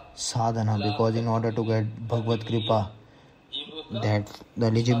the sadhana, because in order to get Bhagavad Kripa, that the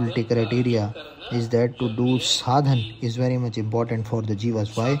eligibility criteria is that to do sadhan is very much important for the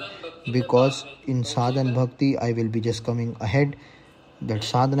jivas. Why? Because in sadhan bhakti, I will be just coming ahead, that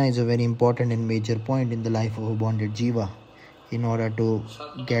sadhana is a very important and major point in the life of a bonded jiva in order to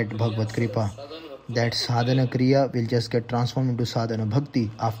get Bhagavad Kripa. That sadhana kriya will just get transformed into sadhana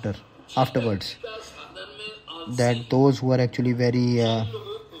bhakti afterwards. That those who are actually very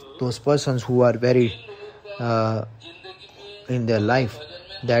those persons who are very in their life,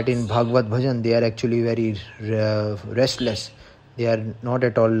 that in Bhagavad Bhajan they are actually very restless, they are not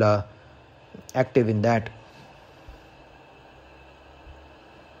at all active in that.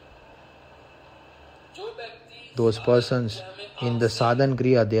 Those persons in the sadhan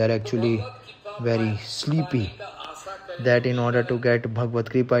kriya, they are actually very sleepy, that in order to get Bhagavad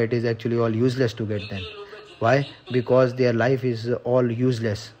Kripa, it is actually all useless to get them. Why? Because their life is all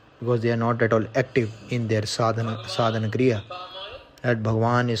useless, because they are not at all active in their sadhana kriya. That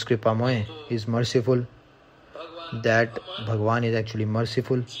Bhagavan is Kripamoy, is merciful, that Bhagavan is actually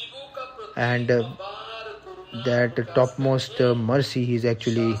merciful, and that topmost mercy he is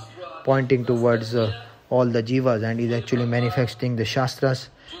actually pointing towards all the jivas, and is actually manifesting the shastras.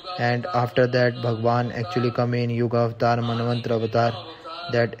 And after that, Bhagavan actually come in Yuga Avatar, Manvantra Avatar,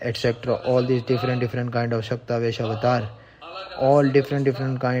 that etc. All these different kind of Shaktavesh Avatar, all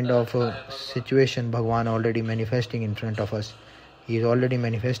different kind of situation Bhagavan already manifesting in front of us. He is already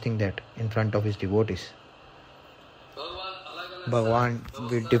manifesting that in front of his devotees. Bhagavan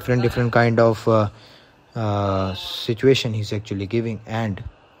with different kind of situation he is actually giving, and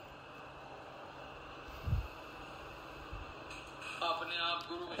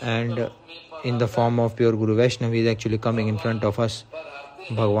in the form of pure Guru Vaishnava, he is actually coming in front of us.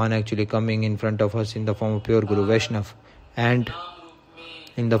 Bhagavan actually coming in front of us in the form of pure Guru Vaishnava, and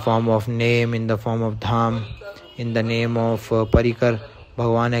in the form of name, in the form of dham, in the name of Parikar,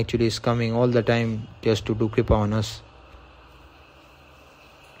 Bhagavan actually is coming all the time just to do Kripa on us.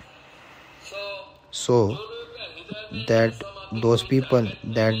 So that those people,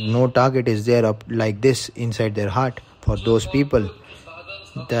 that no target is there up like this inside their heart, for those people,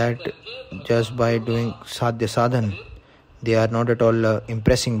 that just by doing sadhya sadhan, they are not at all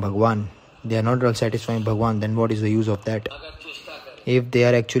impressing Bhagavan, they are not at all satisfying Bhagavan, then what is the use of that? If they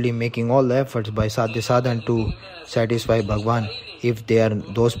are actually making all the efforts by sadhya sadhan to satisfy Bhagavan, if they are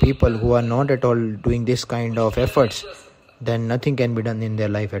those people who are not at all doing this kind of efforts, then nothing can be done in their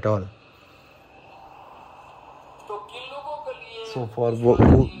life at all. So for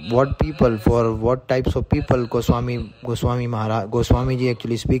what people, for what types of people Goswami ji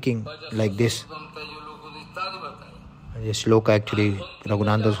actually speaking like this? This sloka actually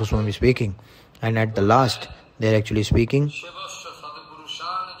Raghunath Goswami speaking, and at the last they are actually speaking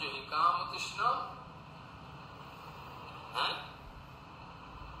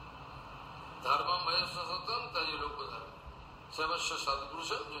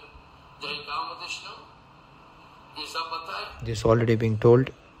this already being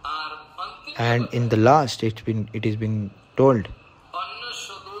told, and in the last it is being told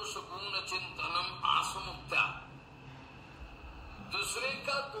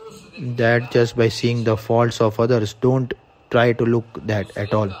that just by seeing the faults of others, don't try to look that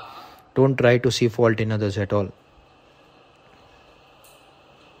at all, don't try to see fault in others at all.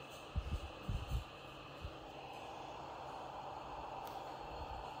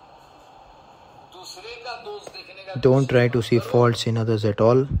 Don't try to see faults in others at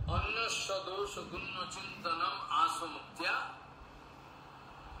all.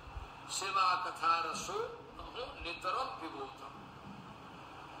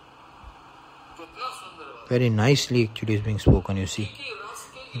 Very nicely actually is being spoken, you see.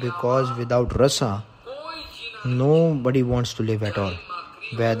 Because without rasa, nobody wants to live at all.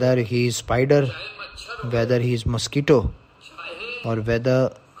 whether he is spider, whether he is mosquito, or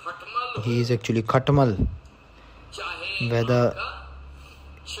whether he is actually khatmal, whether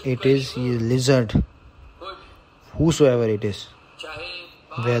it is he is lizard, whosoever it is,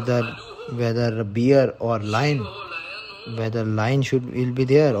 whether bear or lion, whether lion will be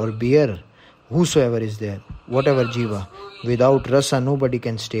there or bear, whosoever is there, whatever jiva, without rasa nobody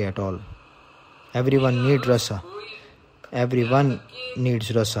can stay at all. Everyone needs rasa. Everyone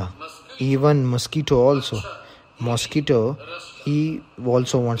needs rasa. Even mosquito also. Mosquito, he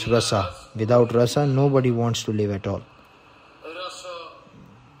also wants rasa. Without rasa, nobody wants to live at all.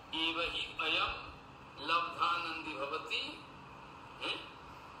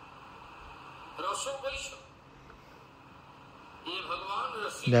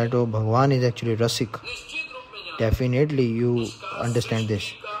 That Bhagwan is actually rasik. Definitely you understand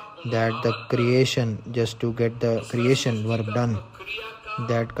this. That the creation, just to get the creation work done,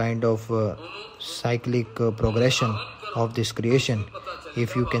 that kind of cyclic progression of this creation,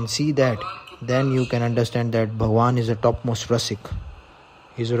 if you can see that, then you can understand that Bhagwan is the topmost rasik.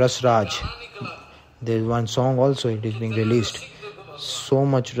 He is Rasraj. There is one song also, it is being released. So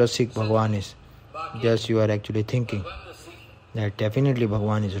much rasik Bhagwan is. Just you are actually thinking that definitely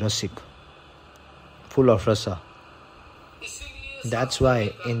Bhagwan is rasik, full of rasa. That's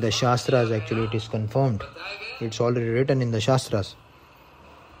why in the Shastras actually it is confirmed. It's already written in the Shastras.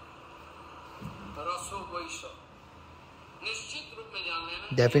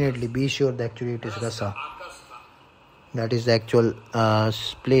 Definitely be sure that actually it is rasa. That is the actual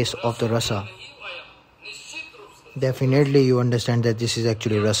place of the rasa. Definitely you understand that this is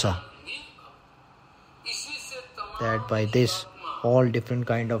actually rasa. That by this, all different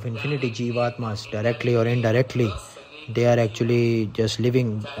kind of infinity jivatmas, directly or indirectly, they are actually just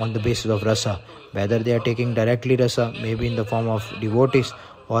living on the basis of rasa. Whether they are taking directly rasa, maybe in the form of devotees,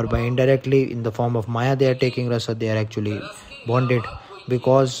 or by indirectly in the form of maya they are taking rasa, they are actually bonded.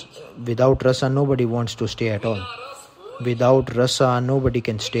 Because without rasa, nobody wants to stay at all. Without rasa, nobody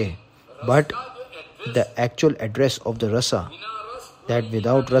can stay. But the actual address of the rasa, that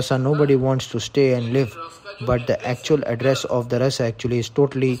without rasa, nobody wants to stay and live. But the actual address of the rasa actually is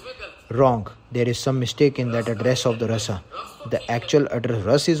totally wrong. There is some mistake in that address of the rasa. The actual address,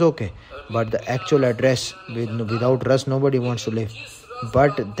 ras is okay, but the actual address, without ras, nobody wants to live.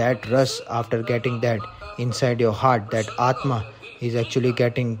 But that ras, after getting that inside your heart, that atma is actually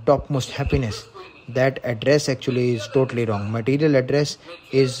getting topmost happiness. That address actually is totally wrong. Material address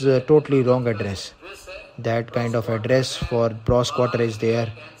is totally wrong address. That kind of address for bros quarter is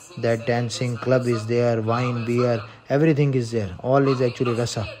there. That dancing club is there, wine, beer, everything is there. All is actually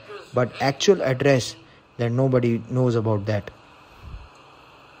rasa. But actual address, that nobody knows about that.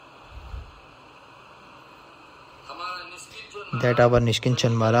 That our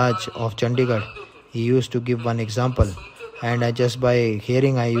Nishkinchan Maharaj of Chandigarh, he used to give one example. And I just by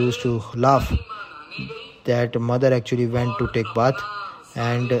hearing, I used to laugh. That mother actually went to take bath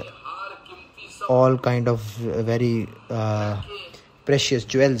and all kind of very precious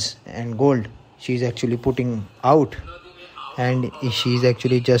jewels and gold she is actually putting out, and she is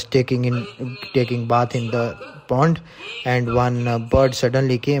actually just taking bath in the pond, and one bird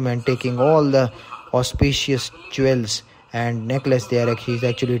suddenly came and taking all the auspicious jewels and necklace there. He is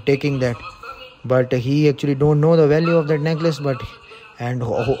actually taking that, but he actually don't know the value of that necklace, and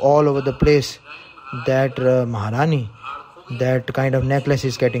all over the place that Maharani, that kind of necklace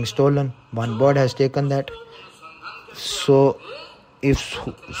is getting stolen. One bird has taken that. So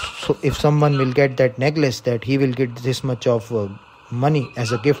if someone will get that necklace, that he will get this much of money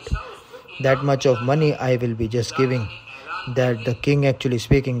as a gift, that much of money I will be just giving. That the king actually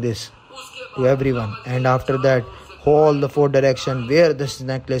speaking this to everyone, and after that all the four direction where this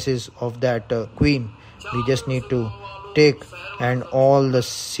necklace is of that queen, we just need to take, and all the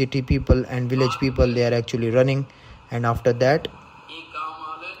city people and village people, they are actually running, and after that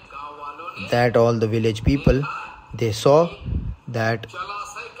all the village people, they saw that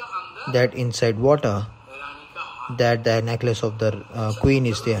inside water, that the necklace of the queen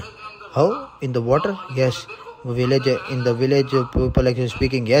is there. How? In the water? Yes. In the village people actually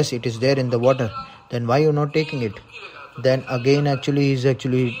speaking, yes, it is there in the water. Then why you not taking it? Then again actually he is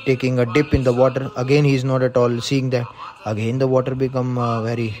actually taking a dip in the water. Again he is not at all seeing that. Again the water become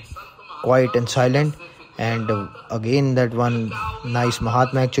very quiet and silent. And again that one nice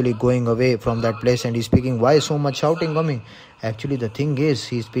Mahatma actually going away from that place, and he's speaking, why so much shouting coming? Actually the thing is,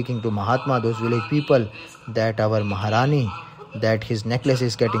 he's speaking to Mahatma, those village people, that our Maharani, that his necklace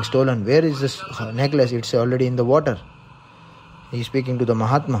is getting stolen. Where is this necklace? It's already in the water. He's speaking to the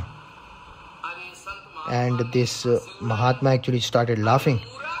Mahatma. And this Mahatma actually started laughing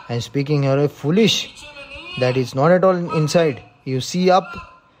and speaking, "You're foolish. That is not at all inside. You see up,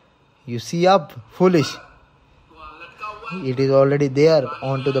 foolish. It is already there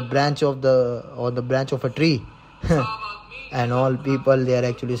onto the branch of a tree." And all people, they are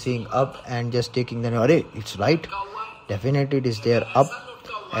actually seeing up and just taking the, "Arey, it's right. Definitely it is there up."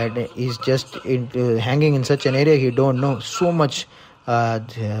 And he's just hanging in such an area, he don't know. So much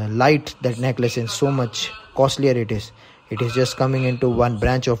light that necklace, and so much costlier it is. It is just coming into one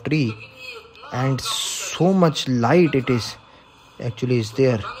branch of tree, and so much light it is actually is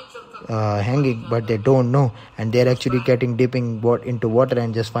there hanging, but they don't know, and they're actually dipping into water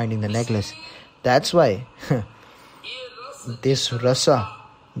and just finding the necklace. That's why this rasa,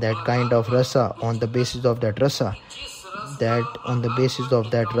 that kind of rasa, on the basis of that rasa,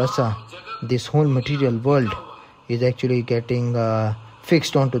 this whole material world is actually getting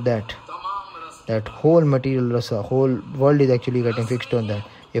fixed onto that. That whole material rasa, whole world is actually getting fixed on that.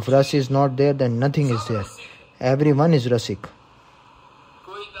 If rasa is not there, then nothing is there. Everyone is rasik.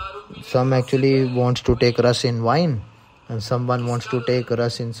 Some actually wants to take rasa in wine, and someone wants to take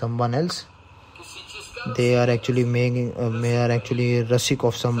rasa in someone else. They are actually rasik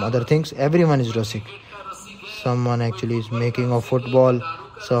of some other things. Everyone is rasik. Someone actually is making of football,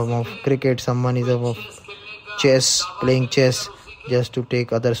 some of cricket, someone is of chess, playing chess. Just to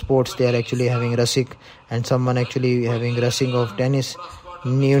take other sports, they are actually having rasik, and someone actually having rasik of tennis.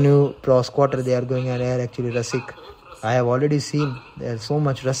 New pro squatter, they are going and they are actually rasik. I have already seen there is so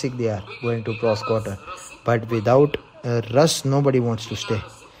much rasik they are going to pro squatter. But without ras, nobody wants to stay.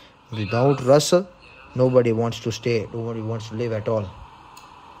 Without ras, nobody wants to stay. Nobody wants to live at all.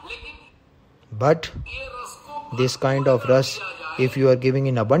 But this kind of ras, if you are giving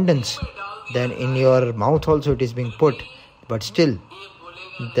in abundance, then in your mouth also it is being put. But still,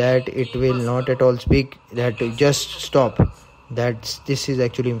 that it will not at all speak, that just stop. That this is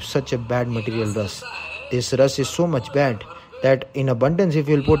actually such a bad material ras. This ras is so much bad that in abundance, if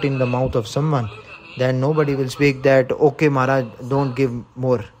you will put in the mouth of someone, then nobody will speak that, "Okay, Maharaj, don't give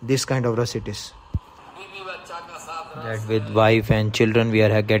more." This kind of ras it is. That with wife and children we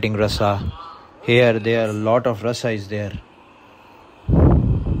are getting rasa. Here, there, a lot of rasa is there.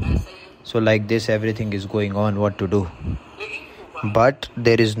 So like this, everything is going on, what to do. But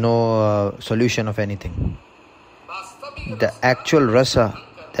there is no solution of anything. The actual rasa,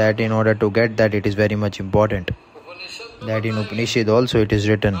 that in order to get that, it is very much important. That in Upanishad also it is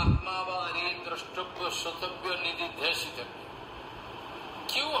written.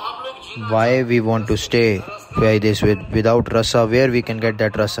 Why we want to stay by this without rasa, where we can get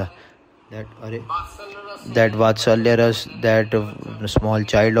that rasa? That Vatsalya ras, that small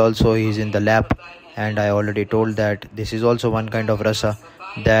child also is in the lap, and I already told that this is also one kind of rasa.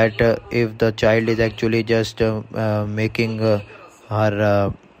 That if the child is actually just making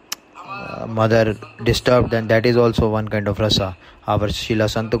her mother disturbed, then that is also one kind of rasa. Our Srila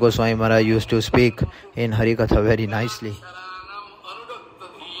Sant Goswami Maharaj used to speak in HariKatha very nicely.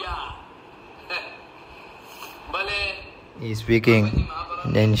 He is speaking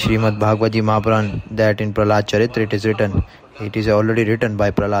in Srimad Bhagavad Mahapuran, that in Prahlad Charitra it is written. It is already written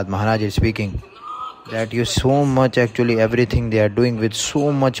by Prahlad Maharaj is speaking. That you so much actually everything they are doing with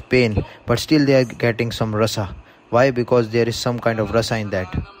so much pain, but still they are getting some rasa. Why? Because there is some kind of rasa in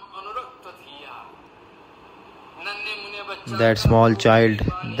that. That small child,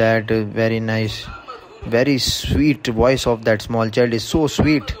 that very nice, very sweet voice of that small child is so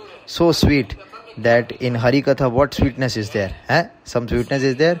sweet, that in HariKatha what sweetness is there? Some sweetness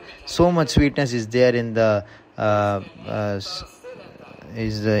is there. So much sweetness is there in the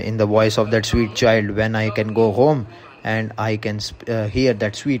in the voice of that sweet child. When I can go home and I can hear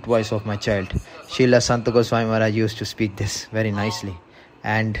that sweet voice of my child. Srila Sant Goswami Maharaj used to speak this very nicely.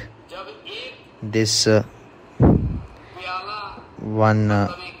 And this one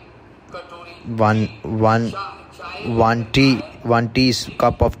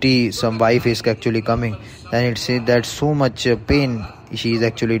cup of tea, some wife is actually coming, then it says that so much pain she is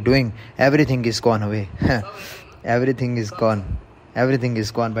actually doing, everything is gone away. Everything is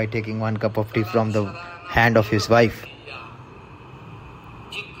gone by taking one cup of tea from the hand of his wife.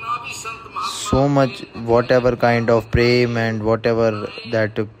 So much, whatever kind of prem and whatever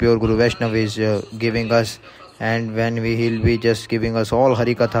that pure Guru Vaishnava is giving us, and when he'll be just giving us all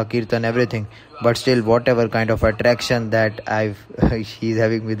HariKatha, Kirtan, everything, but still whatever kind of attraction that she's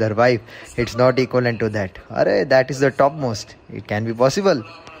having with her wife, it's not equivalent to that. That is the topmost. It can be possible.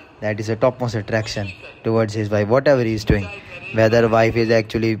 That is the topmost attraction towards his wife, whatever he is doing. Whether wife is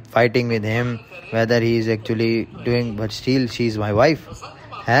actually fighting with him, whether he is actually doing, but still she is my wife.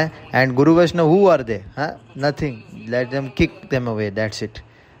 And Guru Vaishnava, who are they? Nothing. Let them kick them away, that's it.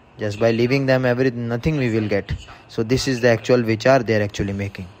 Just by leaving them, nothing we will get. So this is the actual vichar they are actually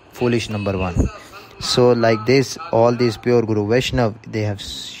making. Foolish number one. So like this, all these pure Guru Vaishnava, they have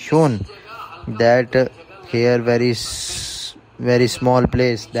shown that here very small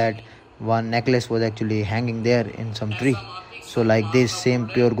place, that one necklace was actually hanging there in some tree. So like this, same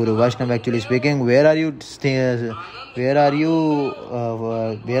pure Guru Vaishnava actually speaking, where are you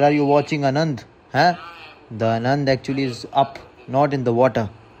watching Anand? The Anand actually is up, not in the water.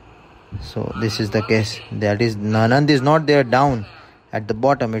 So this is the case. That is, Anand is not there down at the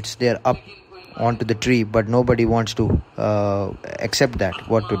bottom, it's there up onto the tree, but nobody wants to accept that.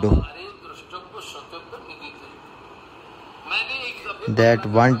 What to do? That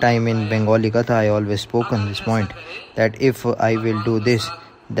one time in Bengali Harikatha I always spoken this point, that if I will do this,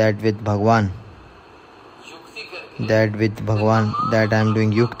 that with Bhagwan, that I am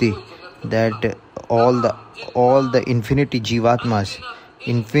doing yukti, that all the infinity jivatmas,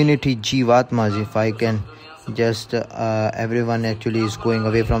 if I can just everyone actually is going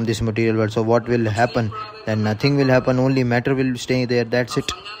away from this material world. So what will happen? Then nothing will happen, only matter will stay there, that's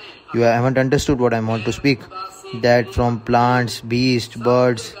it. You haven't understood what I want to speak. That from plants, beasts,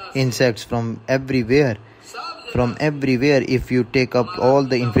 birds, insects, from everywhere, if you take up all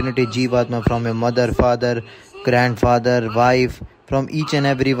the infinity jivatma, from your mother, father, grandfather, wife, from each and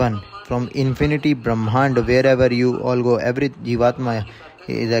every one, from infinity Brahmand, wherever you all go, every jivatma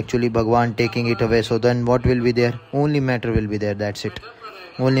is actually Bhagwan taking it away. So then what will be there? Only matter will be there, that's it.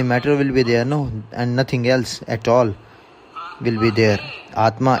 Only matter will be there, no, and nothing else at all will be there.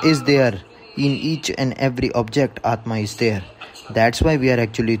 Atma is there. In each and every object, Atma is there. That's why we are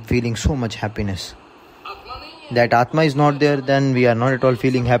actually feeling so much happiness. That Atma is not there, then we are not at all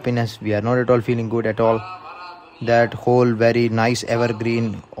feeling happiness. We are not at all feeling good at all. That whole very nice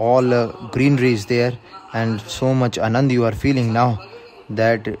evergreen, all greenery is there, and so much Anand you are feeling now,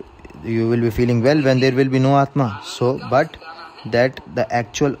 that you will be feeling well when there will be no Atma. So, but that the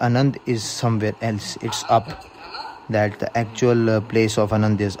actual Anand is somewhere else. It's up. That the actual place of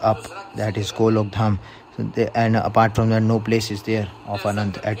Anand is up. That is Golok Dham. And apart from that, no place is there of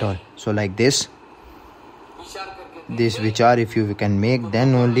Anand at all. So like this vichar if you can make,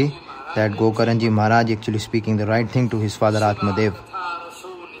 then only that Gokaranji Maharaj actually speaking the right thing to his father Atmadev.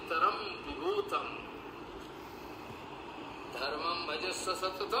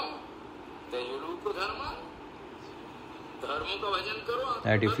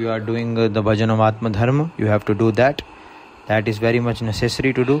 That if you are doing the bhajan of Atma Dharma, you have to do that. That is very much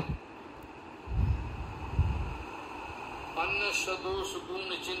necessary to do.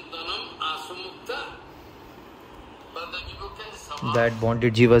 That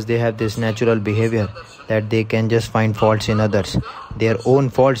bonded jivas, they have this natural behavior that they can just find faults in others. Their own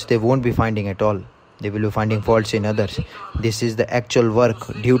faults they won't be finding at all. They will be finding faults in others. This is the actual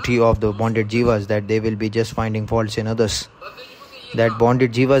work, duty of the bonded jivas, that they will be just finding faults in others. That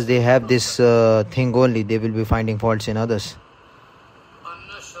bonded jivas, they have this thing only, they will be finding faults in others.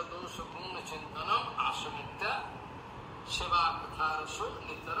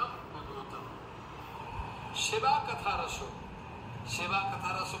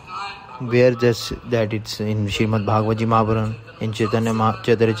 Where just that it's in Srimad Bhagavaji Mahabharan, in Chaitanya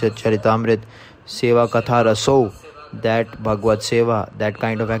Charitamrita, Seva Katha Raso, that Bhagavad Seva, that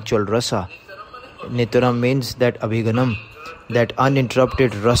kind of actual rasa. Nitaram means that Abhiganam, that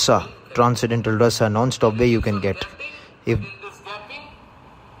uninterrupted rasa, transcendental rasa, non-stop way you can get. If within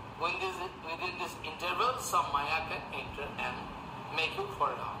this interval, some Maya can enter and make you fall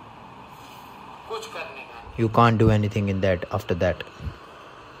down. Kuch karne ka. You can't do anything in that after that.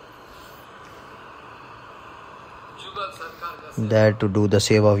 That to do the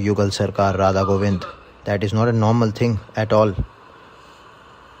seva of Yugal Sarkar, Radha Govind, that is not a normal thing at all.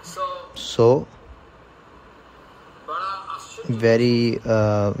 So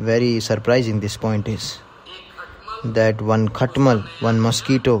very surprising this point is that one khatmal, one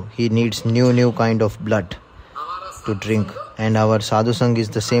mosquito, he needs new kind of blood to drink, and our sadhu sang is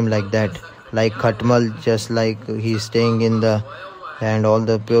the same like that. Like khatmal, just like he is staying in the, and all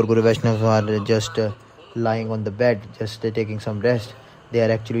the pure Guru Vaishnavas are just lying on the bed, just taking some rest. They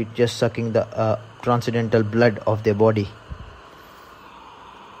are actually just sucking the transcendental blood of their body.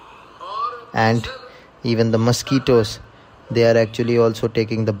 And even the mosquitoes, they are actually also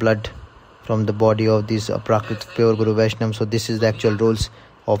taking the blood from the body of these Prakrit pure Guru Vaishnavas. So this is the actual rules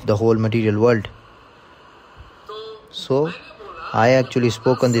of the whole material world. So I actually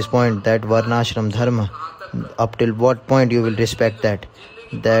spoke on this point, that Varnashram Dharma, up till what point you will respect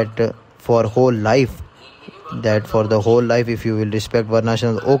that for whole life, that for the whole life if you will respect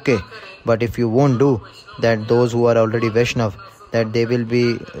Varnashram, okay. But if you won't do that, those who are already Vaishnav, that they will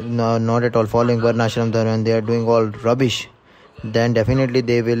be not at all following Varnashram Dharma and they are doing all rubbish, then definitely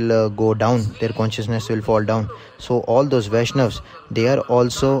they will go down, their consciousness will fall down. So all those Vaishnavas, they are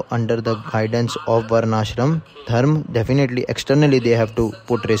also under the guidance of Varnashram Dharma. Definitely externally they have to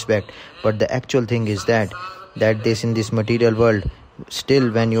put respect, but the actual thing is that this in this material world,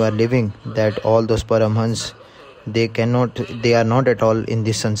 still when you are living, that all those Paramhans, they are not at all in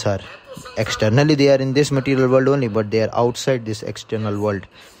this sansar. Externally they are in this material world only, but they are outside this external world.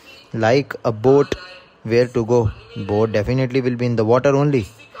 Like a boat, where to go? Boat definitely will be in the water only.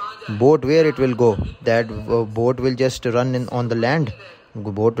 Boat, where it will go? That boat will just run on the land.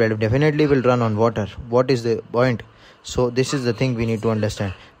 Boat definitely will run on water. What is the point? So this is the thing we need to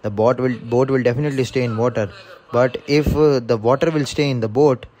understand. The boat will definitely stay in water. But if the water will stay in the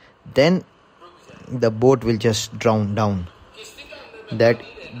boat, then the boat will just drown down. That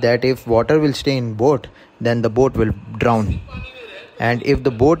if water will stay in boat, then the boat will drown. And if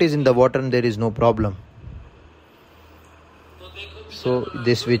the boat is in the water, there is no problem. So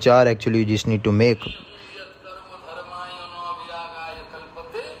this vichar actually you just need to make.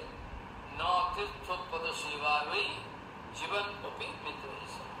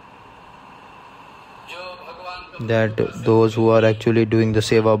 That those who are actually doing the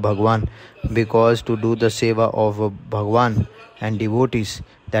seva of Bhagwan, because to do the seva of Bhagwan and devotees,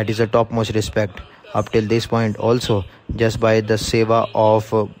 that is a topmost respect. Up till this point also, just by the seva of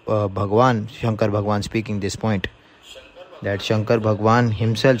Bhagwan, Shankar Bhagwan speaking this point, that Shankar Bhagwan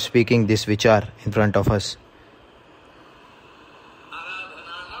himself speaking this vichar in front of us.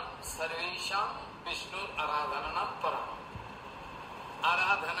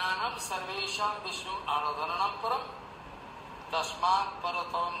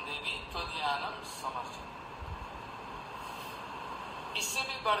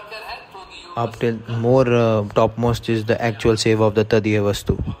 Up till more topmost is the actual seva of the Tadiya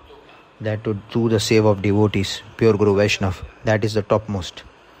Vastu. That to do the seva of devotees, pure Guru Vaishnav, that is the topmost.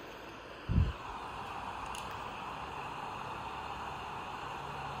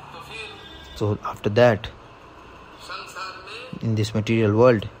 So after that, in this material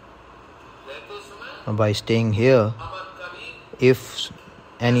world, by staying here, if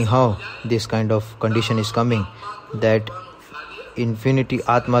anyhow this kind of condition is coming, that infinity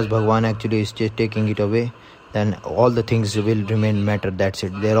Atmas Bhagwan actually is just taking it away, then all the things will remain matter. That's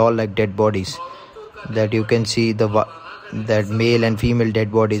it. They're all like dead bodies. That you can see that male and female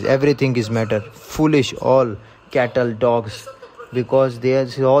dead bodies. Everything is matter. Foolish, all cattle, dogs, because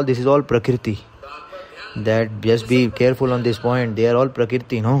this is all Prakriti. That just be careful on this point. They are all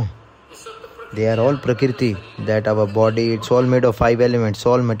Prakriti, no? They are all Prakriti. That our body, it's all made of 5 elements,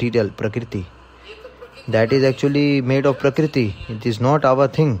 all material, Prakriti. That is actually made of Prakriti. It is not our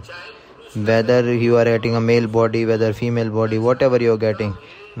thing. Whether you are getting a male body, whether female body, whatever you are getting,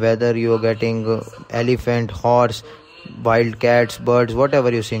 whether you are getting elephant, horse, wild cats, birds, whatever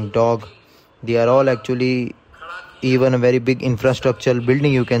you see, dog, they are all actually, even a very big infrastructural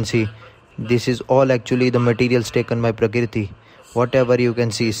building you can see, this is all actually the materials taken by Prakriti. Whatever you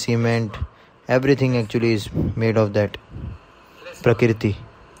can see, cement, everything actually is made of that Prakriti.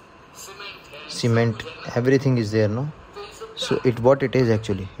 Cement, everything is there, no? So what it is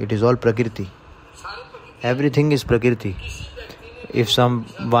actually, it is all Prakriti. Everything is Prakriti. If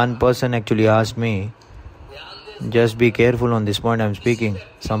one person actually asked me, just be careful on this point I am speaking.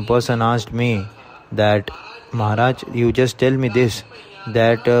 Some person asked me that, Maharaj, you just tell me this,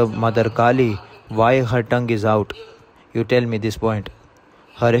 that Mother Kali, why her tongue is out? You tell me this point.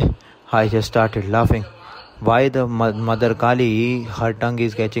 Hare, I just started laughing. Why the Mother Kali, her tongue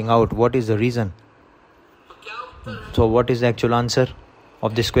is catching out? What is the reason? So what is the actual answer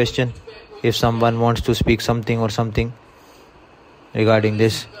of this question? If someone wants to speak something regarding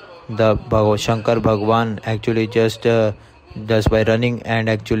this, the Shankar Bhagwan actually just by running and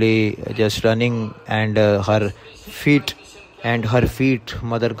actually just running, and her feet,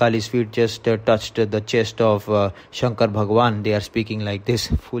 Mother Kali's feet just touched the chest of Shankar Bhagwan. They are speaking like this,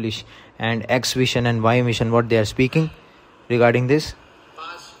 foolish. And X vision and Y vision, what they are speaking regarding this?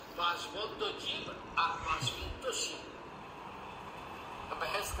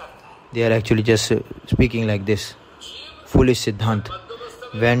 They are actually just speaking like this, foolish Siddhant.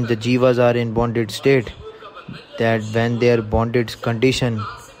 When the jivas are in bonded state, that when they are bonded condition,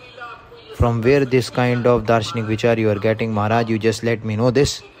 from where this kind of darshanik vichar you are getting, Maharaj, you just let me know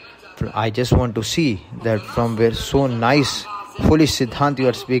this. I just want to see that from where so nice, foolish Siddhant you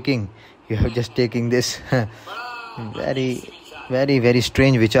are speaking. You are just taking this very, very, very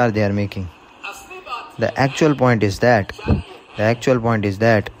strange vichar they are making. The actual point is that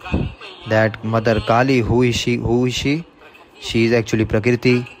Mother Kali, who is she? She is actually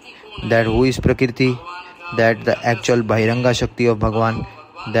Prakriti. That who is Prakriti? That the actual Bahiranga Shakti of Bhagwan.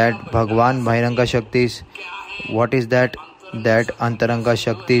 That Bhagwan Bahiranga Shakti is, what is that? That Antaranga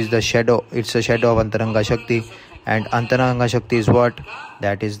Shakti is the shadow. It's a shadow of Antaranga Shakti. And Antaranga Shakti is what?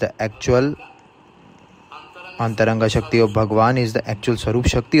 That is the actual Antaranga Shakti of Bhagwan, is the actual Swarup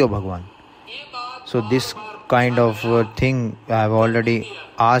Shakti of Bhagwan. So this kind of thing I have already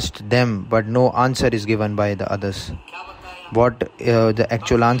asked them, but no answer is given by the others. What the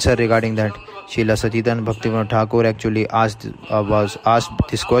actual answer regarding that? Srila Sachidananda Bhaktivinoda Thakur actually was asked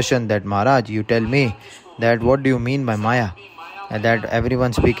this question, that Maharaj, you tell me that what do you mean by Maya? And that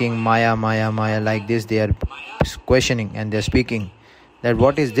everyone speaking Maya, Maya, Maya like this, they are questioning and they are speaking that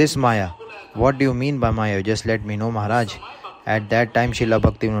what is this Maya? What do you mean by Maya? Just let me know, Maharaj. At that time, Srila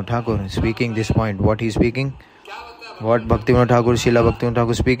Bhaktivinoda Thakur speaking this point. What he is speaking? What Srila Bhaktivinoda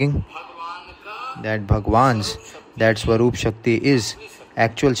Thakur speaking? That Bhagwan's, that Swarup Shakti is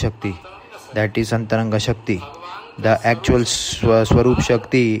actual Shakti. That is Antaranga Shakti. The actual Swarup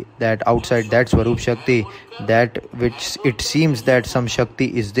Shakti, that outside that Swarup Shakti, that which it seems that some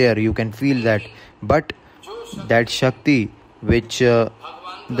Shakti is there, you can feel that. But that Shakti, which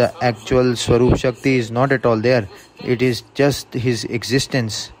the actual Swarup Shakti is not at all there. It is just his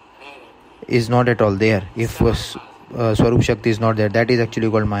existence is not at all there. If Swarup Shakti is not there, that is actually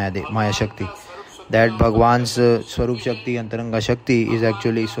called Maya Shakti. That Bhagwan's Swarup Shakti, Antaranga Shakti, is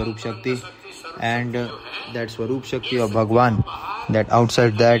actually Swarup Shakti. And that Swarup Shakti of Bhagwan, that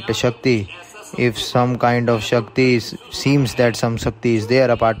outside that Shakti, if some kind of Shakti seems that some Shakti is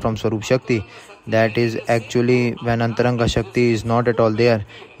there apart from Swarup Shakti, that is actually when Antaranga Shakti is not at all there,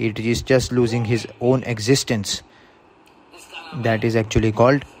 it is just losing his own existence. That is actually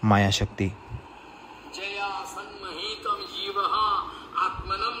called Maya Shakti.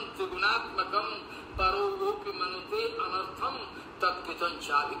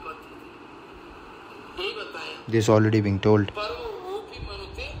 This already being told.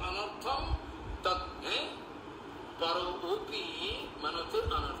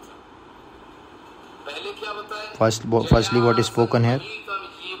 Firstly, what is spoken here?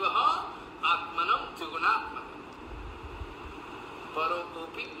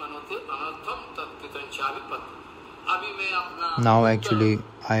 Now actually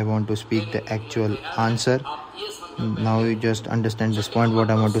I want to speak the actual answer. Now you just understand this point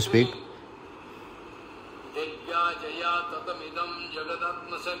what I want to speak.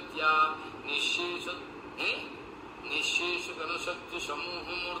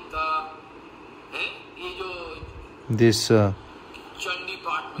 This in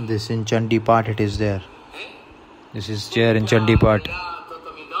Chandi part it is there. This is there in Chandi part.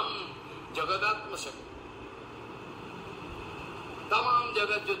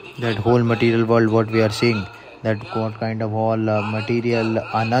 That whole material world what we are seeing, that what kind of all material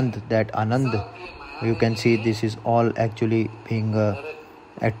Anand, that Anand, you can see this is all actually being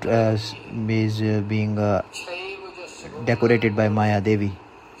decorated by Maya Devi.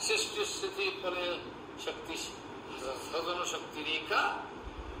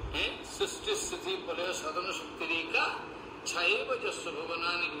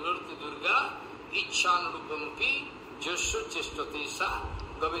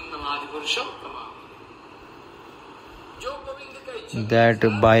 That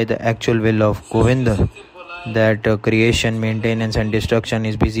by the actual will of Govinda, that creation, maintenance and destruction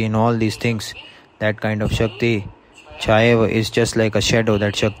is busy in all these things. That kind of Shakti, Chayeva, is just like a shadow,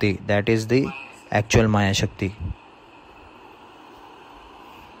 that Shakti. That is the actual Maya Shakti.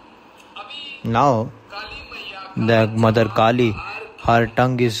 Now, the Mother Kali, her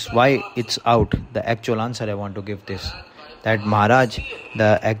tongue is, why it's out? The actual answer I want to give this. That Maharaj,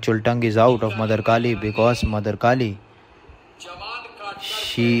 the actual tongue is out of Mother Kali because Mother Kali,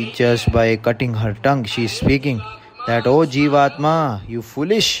 she just by cutting her tongue, she is speaking that, oh Jivatma, you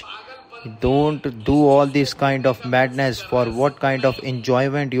foolish, don't do all this kind of madness. For what kind of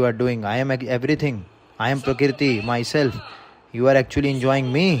enjoyment you are doing? I am everything. I am Prakriti, myself. You are actually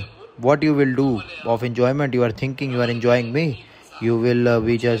enjoying me. What you will do of enjoyment? You are thinking you are enjoying me. You will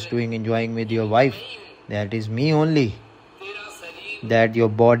be just enjoying with your wife. That is me only. That your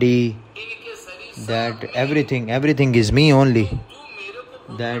body, that everything is me only.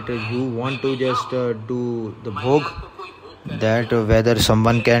 That you want to just do the bhog, that whether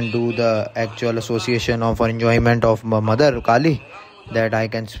someone can do the actual association of or enjoyment of Mother Kali, that I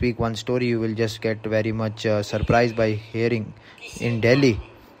can speak one story, you will just get very much surprised by hearing. In Delhi,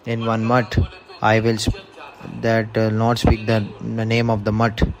 in one mutt, I will not speak the name of the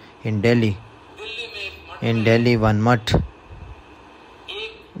mutt in Delhi. In Delhi, one mutt,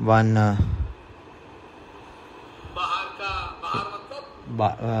 one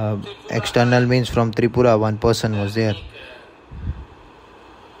external means from Tripura, one person was there.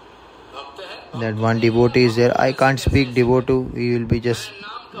 That one devotee is there. I can't speak devotee.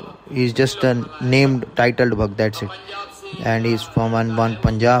 He's just a named titled bhakt, that's it. And he's from one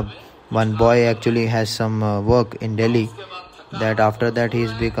Punjab. One boy actually has some work in Delhi. That after that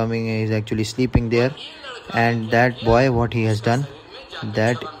he's actually sleeping there. And that boy, what he has done,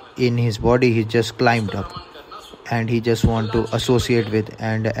 that in his body he just climbed up. And he just want to associate with,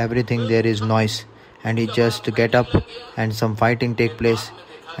 and everything there is noise. And he just get up and some fighting take place.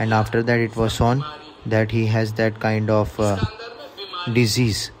 And after that it was shown that he has that kind of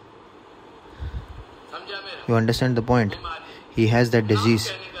disease. You understand the point? He has that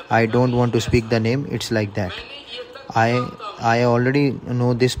disease. I don't want to speak the name. It's like that. I already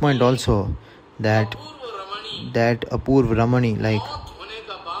know this point also, that Apurva Ramani, like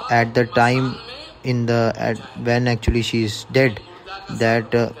at the time when actually she is dead,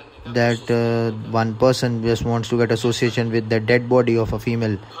 that one person just wants to get association with the dead body of a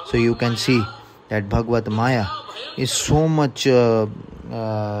female. So you can see that Bhagavad Maya is so much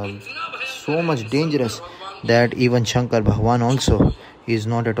dangerous that even Shankar Bhagwan also is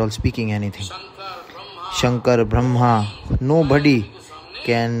not at all speaking anything. Shankar, Brahma, nobody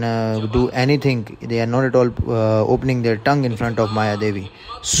can do anything. They are not at all opening their tongue in front of Maya Devi.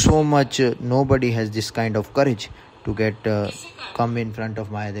 So much, nobody has this kind of courage to get come in front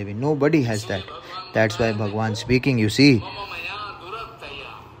of Maya Devi. Nobody has that. That's why Bhagwan speaking, you see.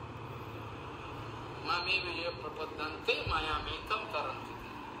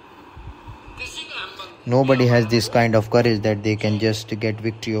 Nobody has this kind of courage that they can just get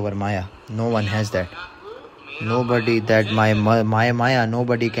victory over Maya. No one has that. Nobody that Maya,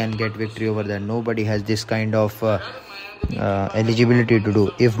 nobody can get victory over that. Nobody has this kind of eligibility to do.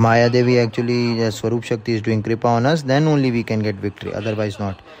 If Maya Devi actually, Swarup Shakti is doing kripa on us, then only we can get victory, otherwise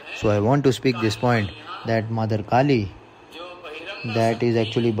not. So I want to speak this point, that Mother Kali, that is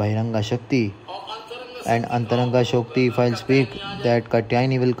actually Bahiranga Shakti, and Antaranga Shakti, if I'll speak, that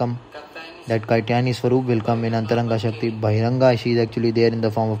Katyayani will come, that Katyayani Swarup will come in Antaranga Shakti. Bahiranga, she is actually there in the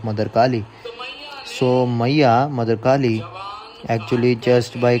form of Mother Kali. So Maya, Mother Kali, actually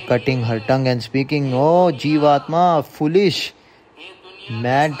just by cutting her tongue and speaking, oh Jivatma, foolish,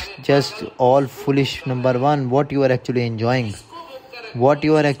 mad, just all foolish. Number one, what you are actually enjoying? What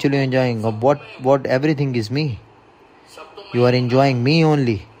you are actually enjoying? What everything is me. You are enjoying me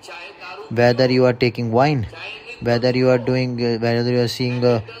only. Whether you are taking wine, whether you are seeing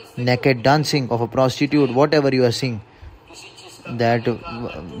a naked dancing of a prostitute, whatever you are seeing, that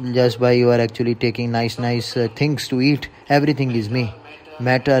just by you are actually taking nice things to eat, everything is me.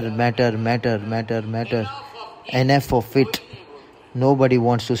 Matter. Enough of it. Nobody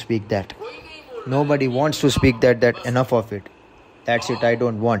wants to speak that. Nobody wants to speak that enough of it. That's it, I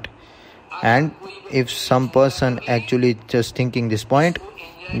don't want. And if some person actually just thinking this point,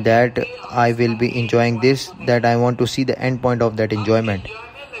 that I will be enjoying this, that I want to see the end point of that enjoyment,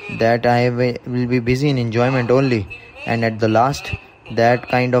 that I will be busy in enjoyment only, and at the last, that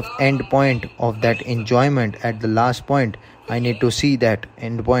kind of end point of that enjoyment, at the last point, I need to see that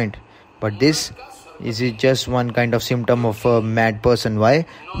end point. But this is just one kind of symptom of a mad person. Why?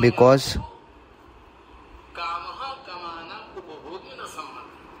 Because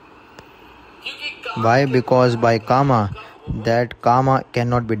by kama, that kama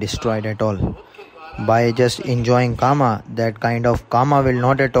cannot be destroyed at all. By just enjoying kama, that kind of kama will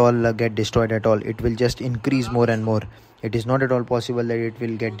not at all get destroyed at all. It will just increase more and more. It is not at all possible that it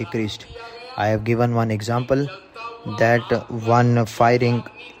will get decreased. I have given one example, that one firing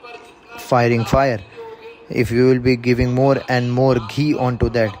fire. If you will be giving more and more ghee onto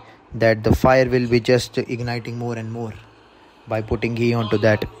that the fire will be just igniting more and more by putting ghee onto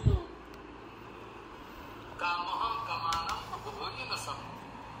that.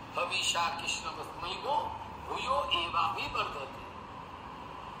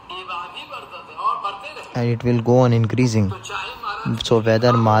 And it will go on increasing. So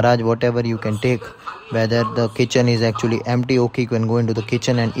whether Maharaj, whatever you can take, whether the kitchen is actually empty, okay, you can go into the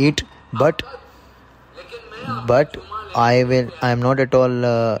kitchen and eat, but I am not at all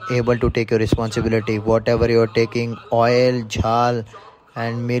able to take your responsibility. Whatever you are taking, oil, jhal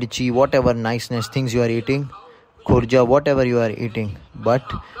and mirchi, whatever nice things you are eating, khurja, whatever you are eating, but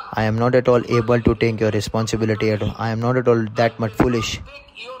I am not at all able to take your responsibility at all. I am not at all that much foolish.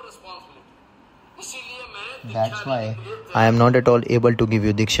 That's why I am not at all able to give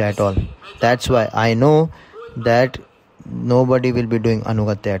you diksha at all. That's why I know that nobody will be doing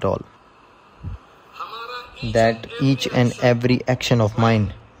anugatya at all. that each and every action of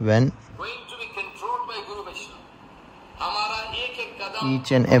mine, when going to be controlled by Guru Vaishnava. Hamara ek kadam,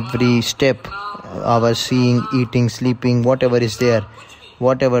 each and every step, our seeing, eating, sleeping, whatever is there,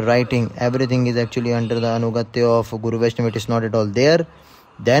 whatever writing, everything is actually under the anugatya of Guru Vaishnava. It is not at all there.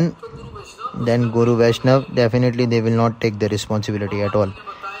 Then Guru Vaishnava, definitely they will not take the responsibility at all.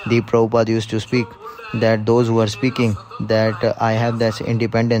 The Prabhupada used to speak that those who are speaking that I have this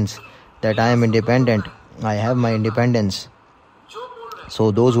independence, that I am independent, I have my independence. So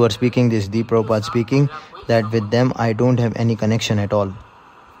those who are speaking this, the Prabhupada speaking that with them I don't have any connection at all.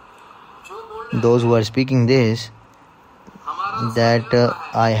 Those who are speaking this, that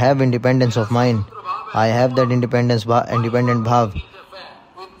I have independence of mind, I have that independent bhav,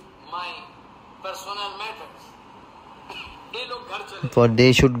 with my personal matters. for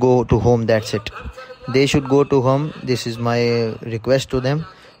they should go to home, that's it. They should go to home, this is my request to them.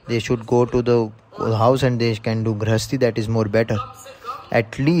 They should go to the house and they can do grihasti, that is more better.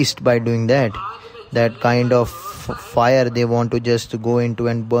 At least by doing that kind of fire they want to just go into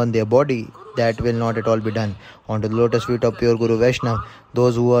and burn their body, that will not at all be done. Onto the lotus feet of pure Guru Vaishnava,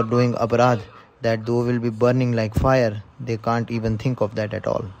 those who are doing aparadh, that those will be burning like fire, they can't even think of that at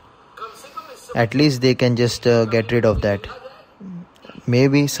all. At least they can just get rid of that.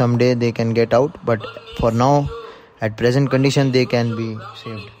 Maybe someday they can get out, but for now, at present condition, they can be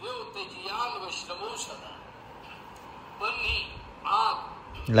saved.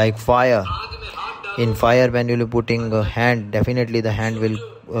 Like fire. In fire, when you are putting a hand, definitely the hand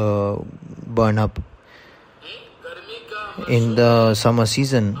will burn up. In the summer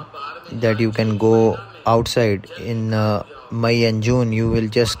season, that you can go outside in May and June, you will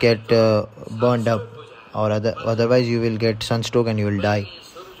just get burned up, or otherwise you will get sunstroke and you will die.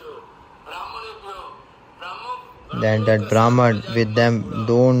 Then that Brahman, with them,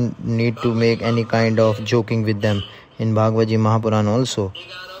 don't need to make any kind of joking with them. In Bhagavad Mahapuran also,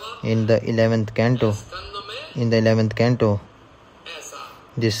 in the 11th canto,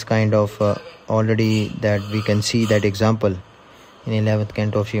 this kind of already that we can see that example in 11th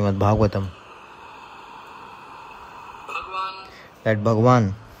canto of Srimad Bhagavatam. That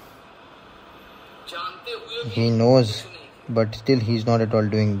Bhagwan, he knows, but still he is not at all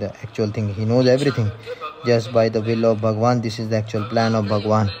doing the actual thing. He knows everything. Just by the will of Bhagwan, this is the actual plan of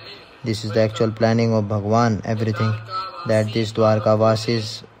Bhagwan. This is the actual planning of Bhagwan, everything. That this Dwarka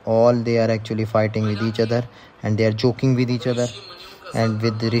Vasis, all they are actually fighting with each other and they are joking with each other. And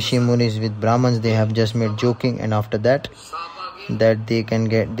with the Rishi Munis, with Brahmans, they have just made joking, and after that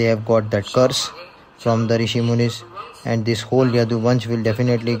they have got that curse from the Rishi Munis, and this whole Yaduvansh will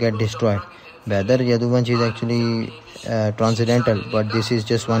definitely get destroyed. Whether Yaduvansh is actually transcendental, but this is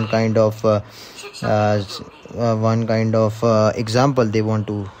just one kind of example they want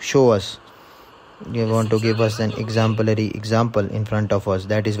to show us. They want to give us an exemplary example in front of us.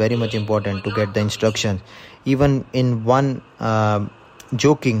 That is very much important to get the instructions. Even in one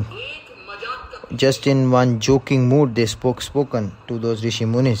joking, just in one joking mood, they spoken to those Rishi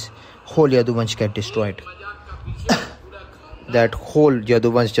Munis, whole Yaduvansh get destroyed. That whole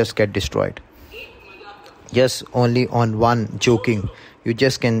Yaduvansh just get destroyed. Just only on one joking, you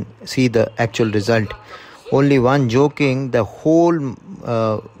just can see the actual result. Only one joking, the whole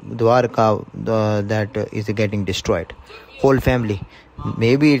Dwarka that is getting destroyed. Whole family.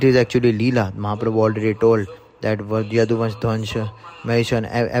 Maybe it is actually Leela. Mahaprabhu already told that Yaduvansh, Dvansha, Maheshan,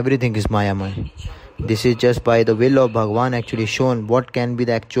 everything is Mayamaya. This is just by the will of Bhagwan actually shown what can be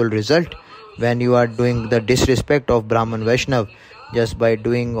the actual result when you are doing the disrespect of Brahman Vaishnav, just by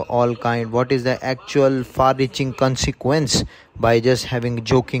doing all kind. What is the actual far-reaching consequence by just having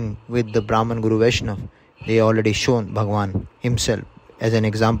joking with the Brahman Guru Vaishnav? They already shown Bhagwan himself as an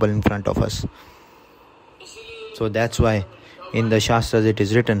example in front of us. So that's why in the Shastras it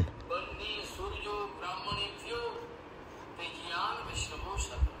is written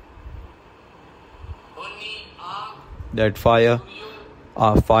that fire,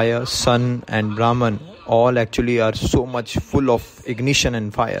 sun and Brahman all actually are so much full of ignition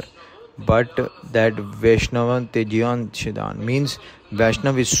and fire. But that Vaishnava Tejiyan Shidan means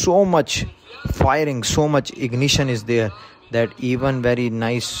Vaishnav is so much firing, so much ignition is there, that even very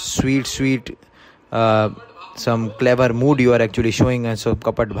nice, sweet, some clever mood you are actually showing, and so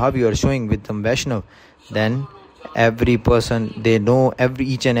kapat bhav you are showing with some Vaishnav, then every person, they know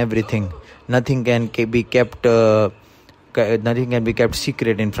each and everything. Nothing can be kept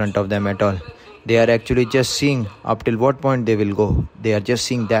secret in front of them at all. They are actually just seeing up till what point they will go. They are just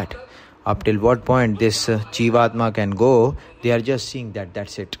seeing that. Up till what point this Jivatma can go, they are just seeing that.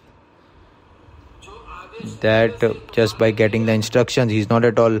 That's it. That just by getting the instructions, he is not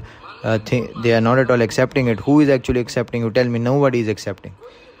at all they are not at all accepting it. Who is actually accepting? You tell me. Nobody is accepting.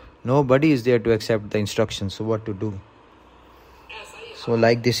 Nobody is there to accept the instructions. So what to do? So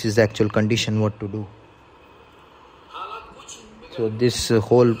like this is the actual condition, what to do. So this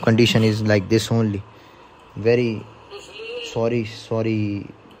whole condition is like this only. Very sorry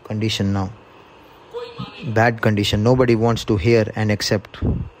condition now. Bad condition. Nobody wants to hear and accept.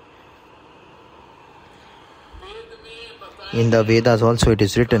 In the Vedas also it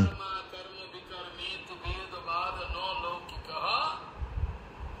is written,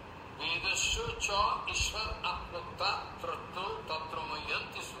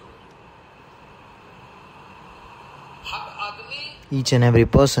 each and every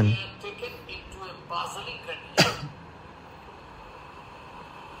person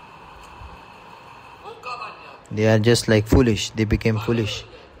they are just like foolish. They became foolish.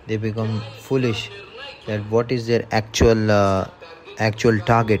 They become foolish. That what is their actual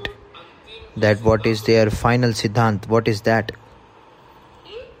target? That what is their final siddhant? What is that?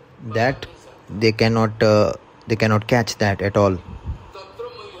 That they cannot catch that at all.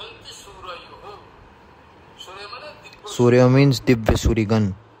 Surya means Divya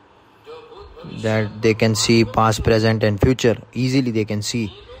Surigan. That they can see past, present and future. Easily they can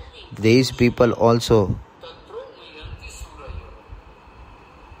see. These people also,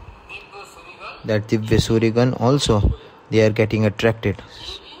 that Divya Surigan also, they are getting attracted.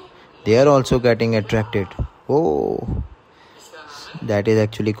 They are also getting attracted. Oh, that is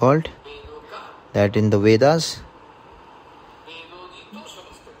actually called, that in the Vedas,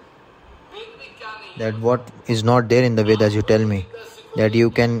 that what is not there in the Vedas, you tell me. That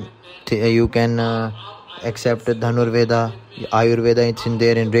you can accept Dhanur Veda, Ayurveda, it's in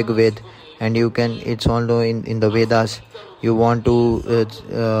there in Rig Ved, and you can, it's also in the Vedas. You want to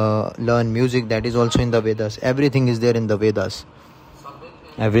learn music, that is also in the Vedas. Everything is there in the Vedas.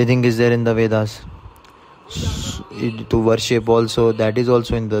 Everything is there in the Vedas. To worship also, that is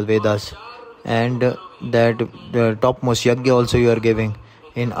also in the Vedas. And that the topmost yajna also you are giving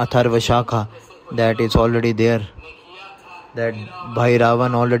in Atharva Shakha, that is already there. That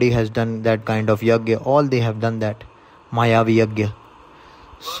Bhairavan already has done that kind of yajna. All they have done that. Mayavi yajna.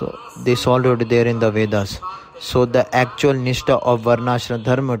 So this already there in the Vedas. So the actual nishtha of Varnashram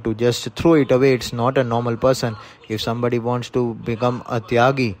Dharma, to just throw it away, it's not a normal person. If somebody wants to become a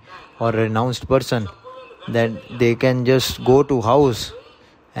tyagi or a renounced person, then they can just go to house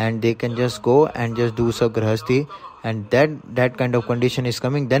and they can just go and just do sagrahasti, and that kind of condition is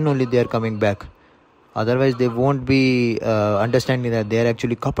coming, then only they are coming back. Otherwise they won't be understanding that they are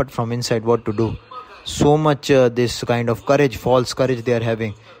actually kapat from inside what to do. So much this kind of courage, false courage they are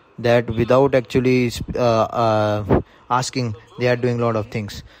having, that without actually asking, they are doing a lot of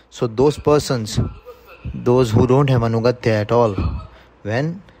things. So those persons, those who don't have anugatya at all,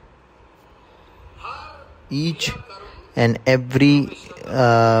 when each and every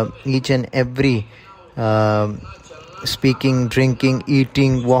speaking, drinking,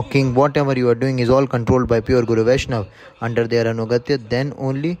 eating, walking, whatever you are doing is all controlled by pure Guru Vaishnav under their anugatya, then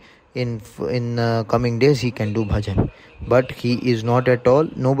only in coming days he can do bhajan. But he is not at all.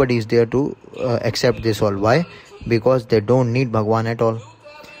 Nobody is there to accept this all. Why? Because they don't need Bhagwan at all.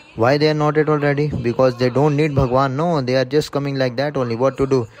 Why they are not at all ready? Because they don't need Bhagwan. No, they are just coming like that only. What to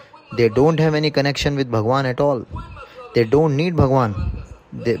do? They don't have any connection with Bhagwan at all. They don't need Bhagwan.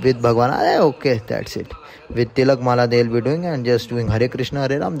 With Bhagwan, okay, that's it. With Tilak Mala they will be doing and just doing Hare Krishna,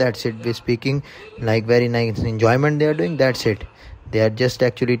 Hare Ram, that's it. With speaking like very nice enjoyment they are doing, that's it. They are just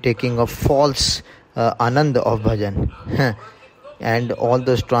actually taking a false anand of bhajan. And all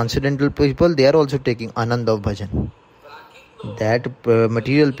those transcendental people, they are also taking anand of bhajan. That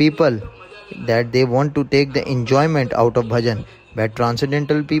material people, that they want to take the enjoyment out of bhajan. But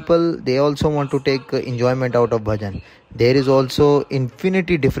transcendental people, they also want to take enjoyment out of bhajan. There is also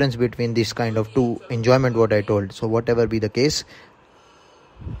infinity difference between this kind of two enjoyment, what I told. So whatever be the case,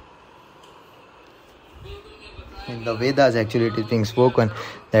 in the Vedas actually it is being spoken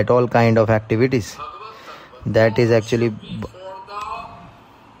that all kind of activities, that is actually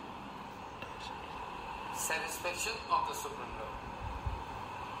satisfaction of the Supreme Lord.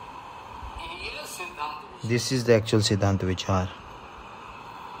 This is the actual Siddhanta Vichar.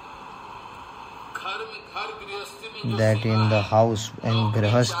 That in the house and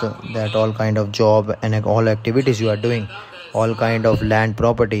grihastha, that all kind of job and all activities you are doing, all kind of land,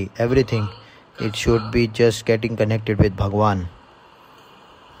 property, everything, it should be just getting connected with Bhagwan.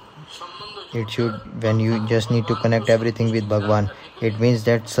 It should, when you just need to connect everything with Bhagwan, it means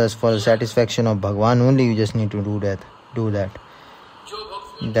that for the satisfaction of Bhagwan only you just need to do that.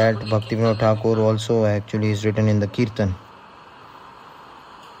 That Bhaktivinoda Thakur also actually is written in the Kirtan.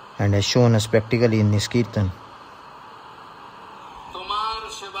 and has shown us practically in this kirtan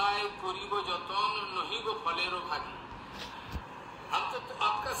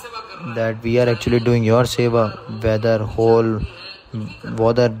that we are actually doing your seva,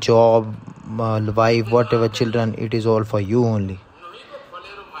 whether job, wife, whatever, children, it is all for you only.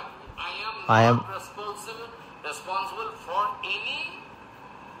 I am responsible for any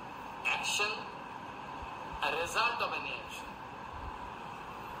action, a result of any action.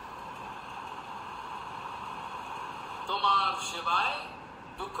 Tomar Shivai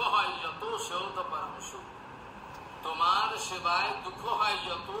Dukho hai yato seota param sukh. Tomar Shivai Dukho hai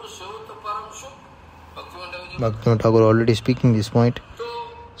yato seota param sukh. Bhaktivinoda Thakur already speaking this point.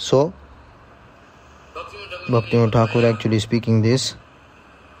 So, Bhaktivinoda Thakur actually speaking this.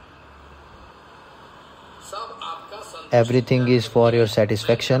 Everything is for your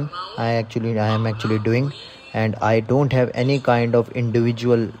satisfaction. I am actually doing, and I don't have any kind of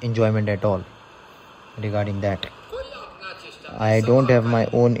individual enjoyment at all regarding that. I don't have my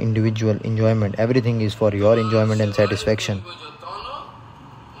own individual enjoyment. Everything is for your enjoyment and satisfaction.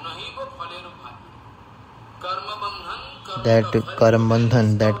 That karma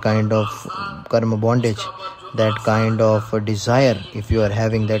bandhan, that kind of karma bondage, that kind of desire, if you are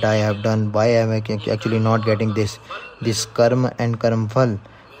having that I have done, why am I actually not getting this karma and karma phal,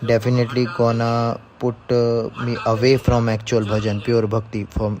 definitely gonna put me away from actual bhajan, pure bhakti,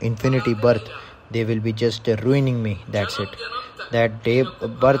 from infinity birth. They will be just ruining me, that's it. That day,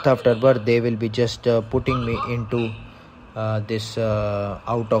 birth after birth, they will be just putting me into this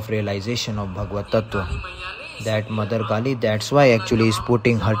out of realization of Bhagavad Tattva. That Mother Kali, that's why actually is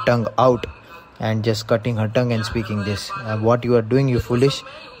putting her tongue out and just cutting her tongue and speaking this. What you are doing, you foolish.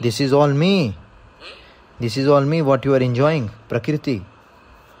 This is all me. This is all me, what you are enjoying. Prakriti.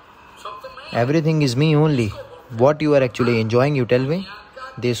 Everything is me only. What you are actually enjoying, you tell me?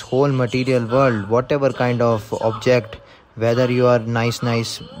 This whole material world, whatever kind of object, whether you are nice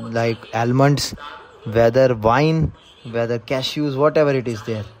like almonds, whether wine, whether cashews, whatever it is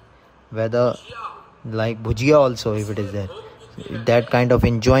there, whether like bhujia also, if it is there, that kind of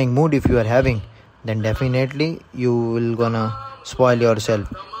enjoying mood if you are having, then definitely you will gonna spoil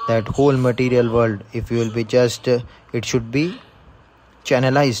yourself. That whole material world, if you will be just, it should be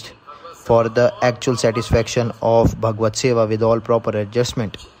channelized for the actual satisfaction of Bhagavad Seva with all proper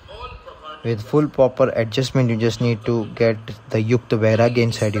adjustment. With full proper adjustment, you just need to get the Yukta Vairagya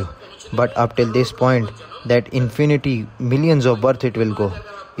inside you. But up till this point, that infinity, millions of birth it will go.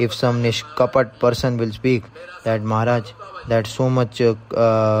 If some nishkapat person will speak that Maharaj, that so much in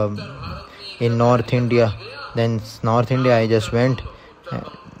North India, then North India I just went,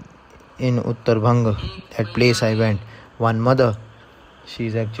 in Uttarbhang, that place I went, one mother, she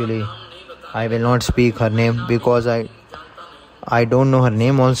is actually, I will not speak her name because I don't know her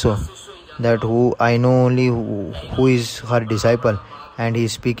name also, that who I know only who is her disciple, and he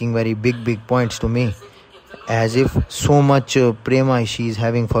is speaking very big points to me, as if so much prema she is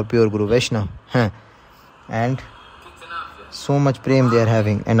having for pure Guru Vaishnava, and so much prem they are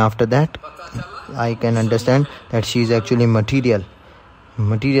having, and after that I can understand that she is actually material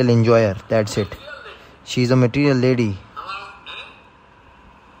enjoyer, that's it. She is a material lady.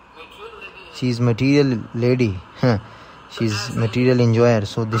 She is material lady. She is material enjoyer.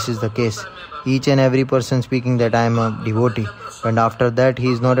 So this is the case. Each and every person speaking that I am a devotee, and after that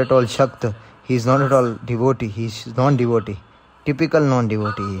he is not at all Shakta. He is not at all devotee. He is non-devotee. Typical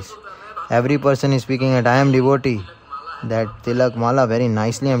non-devotee he is. Every person is speaking that I am devotee. That Tilak Mala, very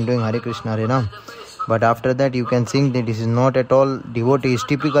nicely I am doing Hare Krishna Hare Ram. But after that you can think that this is not at all devotee. He is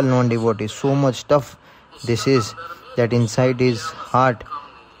typical non-devotee. So much tough this is, that inside his heart,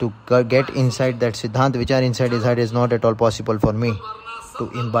 to get inside that Siddhant which are inside his heart is not at all possible for me to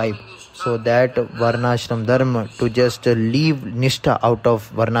imbibe. So that Varnashram Dharma, to just leave Nishtha out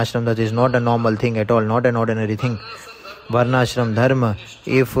of Varnashram, that is not a normal thing at all, not an ordinary thing. Varnashram Dharma,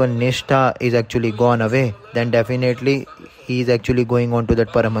 if Nishtha is actually gone away, then definitely he is actually going on to that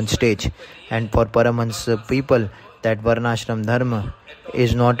Paramhans stage. And for Paramhans people, that Varnashram Dharma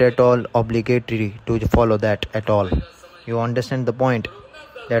is not at all obligatory to follow that at all. You understand the point?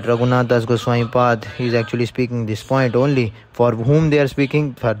 That Raghunath Das Goswami Pad is actually speaking this point only. For whom they are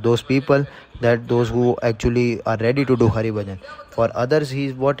speaking? For those people, that those who actually are ready to do Hari Bhajan. For others, he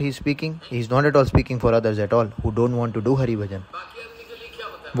is what he is speaking. He is not at all speaking for others at all, who don't want to do Hari Bhajan.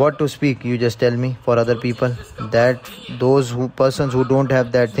 What to speak? You just tell me. For other people, that those persons who don't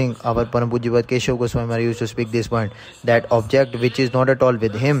have that thing, our Param Pujya Keshav Goswami used to speak this point. That object which is not at all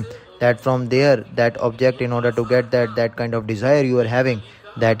with him, that from there, that object, in order to get that kind of desire you are having,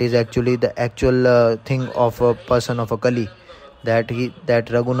 that is actually the actual thing of a person of a Kali. that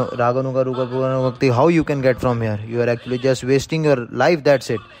Raganuga Ruga Bhakti, how you can get from here? You are actually just wasting your life, that's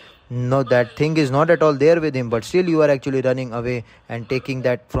it. No, that thing is not at all there with him, but still you are actually running away and taking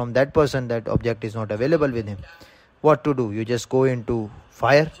that from that person. That object is not available with him. What to do? You just go into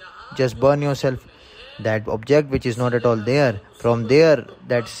fire, just burn yourself. That object which is not at all there, from there,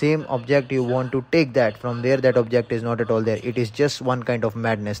 that same object you want to take that, from there that object is not at all there. It is just one kind of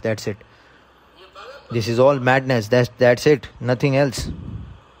madness, that's it. This is all madness, that's it, nothing else.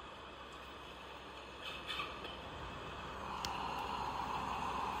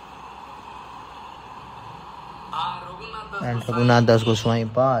 And Raghunath Das Goswami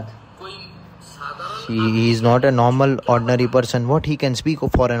Pad, he is not a normal ordinary person. What he can speak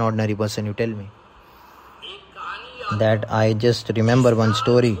for an ordinary person, you tell me? That I just remember one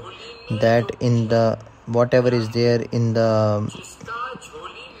story, that in the whatever is there in the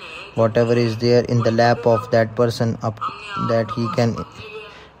lap of that person, up that he can,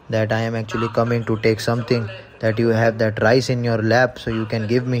 that I am actually coming to take something, that you have that rice in your lap, so you can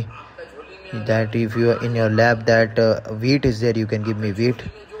give me. That if you are in your lap, that wheat is there, you can give me wheat.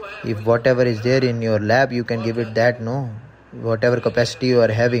 If whatever is there in your lap, you can give it that, no. Whatever capacity you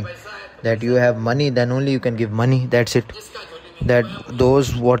are having, that you have money, then only you can give money, that's it. That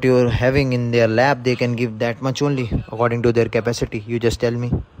those what you are having in their lap, they can give that much only, according to their capacity. You just tell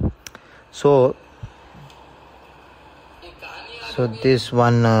me. So this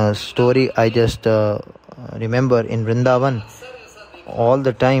one story I just remember in Vrindavan. All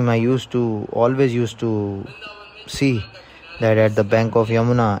the time I always used to see that at the bank of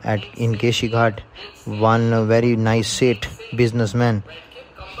Yamuna, in Keshi Ghat, one very nice Seth businessman,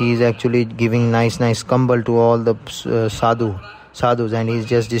 he is actually giving nice kambal to all the sadhus, and he is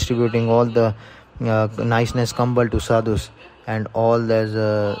just distributing all the niceness kambal to sadhus, and all there's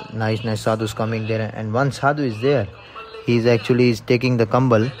nice sadhus coming there, and one sadhu is there. He is actually taking the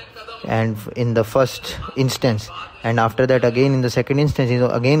kambal, and in the first instance, and after that again in the second instance, he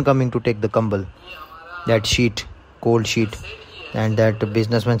is again coming to take the kambal, that sheet, cold sheet. And that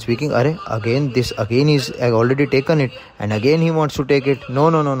businessman speaking, again he's already taken it, and again he wants to take it.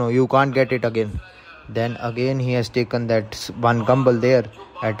 No, you can't get it again. Then again he has taken that one kambal there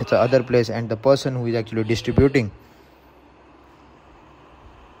at the other place, and the person who is actually distributing,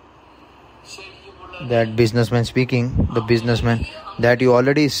 that businessman speaking, the businessman, that you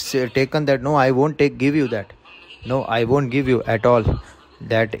already taken that, no, I won't give you that. No, I won't give you at all.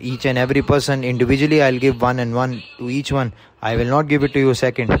 That each and every person individually I'll give one and one to each one. I will not give it to you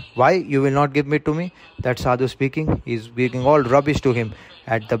second. Why? You will not give it to me? That sadhu speaking, is speaking all rubbish to him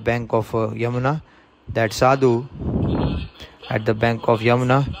at the bank of Yamuna. That sadhu at the bank of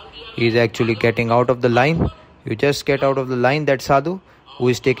Yamuna is actually getting out of the line. You just get out of the line, that sadhu who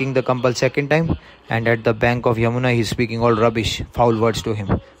is taking the kambal second time, and at the bank of Yamuna he is speaking all rubbish, foul words to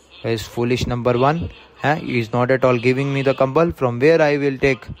him. He is foolish number one. He is not at all giving me the kambal, from where I will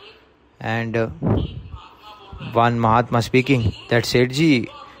take. And one Mahatma speaking, that Sethji,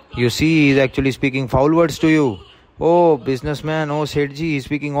 you see, he is actually speaking foul words to you. Oh businessman, oh Sethji, he is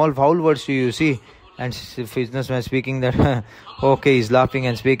speaking all foul words to you, see. And businessman speaking that, okay, he is laughing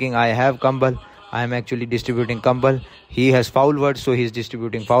and speaking, I have kambal, I am actually distributing kambal. He has foul words, so he is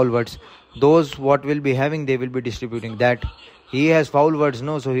distributing foul words. Those what will be having, they will be distributing that. He has foul words,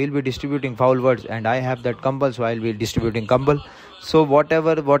 no, so he will be distributing foul words, and I have that kambal, so I will be distributing kambal. So what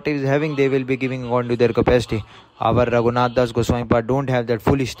is having, they will be giving according to their capacity. Our Raghunath Das Goswami Pad don't have that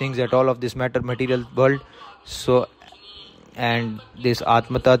foolish things at all of this material world. So, and this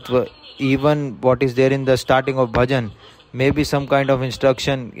Atma Tattva, even what is there in the starting of bhajan, maybe some kind of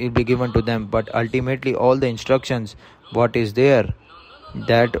instruction will be given to them, but ultimately all the instructions, what is there,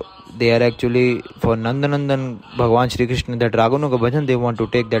 that they are actually for Nandanandan Bhagavan Shri Krishna, that Raganuga Bhajan, they want to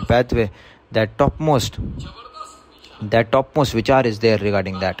take that pathway, that topmost vichar is there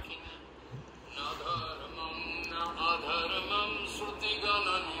regarding that.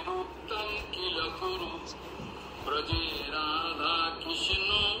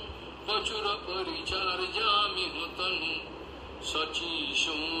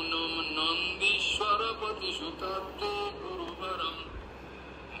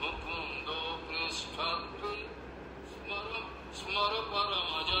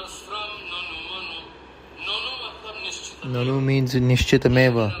 Nanu means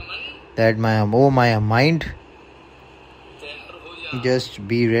nishchitameva, that my mind, just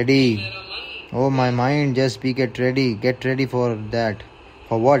be ready. Oh my mind, just get ready for that.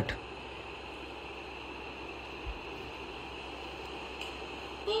 For what?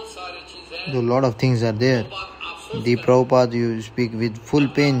 A lot of things are there. The Prabhupada, you speak with full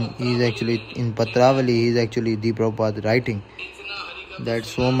pain. He is actually in Patravali, he is actually the Prabhupada writing that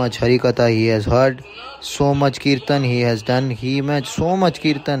so much Harikatha he has heard, so much Kirtan he has done, he made so much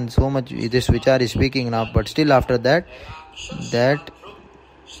Kirtan, so much this Vichar is speaking now, but still after that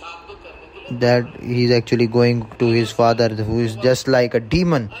he is actually going to his father who is just like a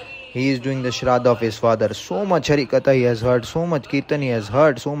demon. He is doing the Shraddha of his father. So much Harikatha he has heard, so much Kirtan he has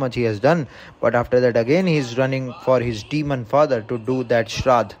heard, so much he has done. But after that again he is running for his demon father to do that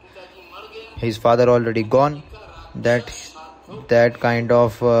Shraddha. His father already gone. That kind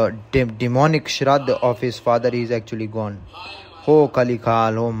of demonic Shraddha of his father is actually gone. Ho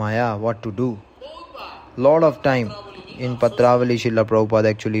Kalikal, ho Maya, what to do? Lot of time in Patravali Srila Prabhupada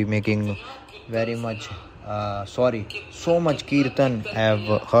actually making very much so much Kirtan I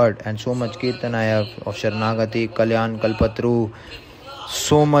have heard, and so much Kirtan I have of Sharanagati, Kalyan, Kalpatru,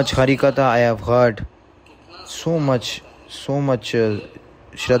 so much Harikatha I have heard, so much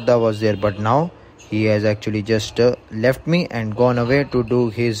Shraddha was there, but now he has actually just left me and gone away to do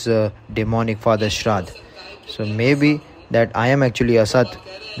his demonic father Shraddha. So maybe that I am actually Asat,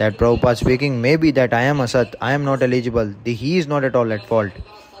 that Prabhupada speaking, maybe that I am Asat, I am not eligible, he is not at all at fault.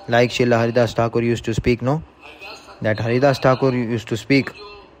 Like Srila Haridas Thakur used to speak, no? That Haridas Thakur used to speak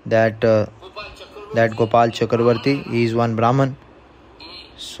that Gopal Chakravarti, he is one Brahman.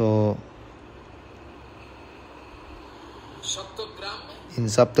 So in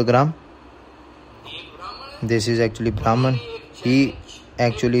Saptagram, this is actually Brahman. He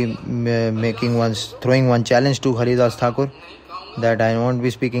actually throwing one challenge to Haridas Thakur that I won't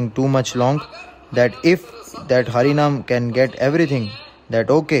be speaking too much long, that if that Harinam can get everything, that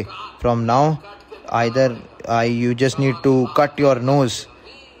okay, from now either you just need to cut your nose.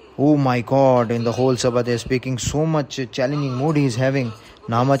 Oh my God, in the whole Sabha they are speaking so much challenging mood he is having.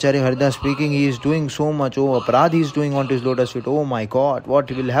 Namacharya Haridas speaking, he is doing so much, Aparadh he is doing onto his lotus feet. Oh my God,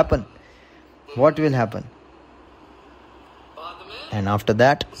 what will happen? What will happen? And after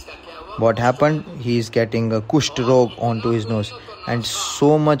that, what happened? He is getting a Kusht Rog onto his nose, and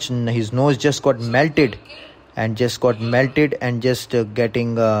so much his nose just got melted and just getting melted.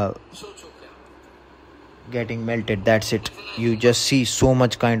 That's it. You just see so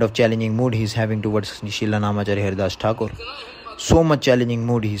much kind of challenging mood he's having towards Srila Namacharya Haridas Thakur. So much challenging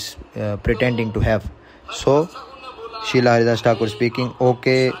mood he's pretending to have. So Srila Haridas Thakur speaking,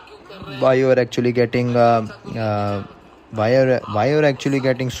 okay, why you are actually getting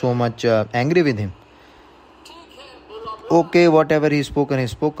so much angry with him? Okay, whatever he's spoken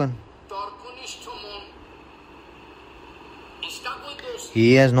is spoken.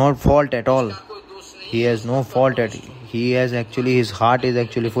 He has no fault at all. He has no fault at all. He has actually, his heart is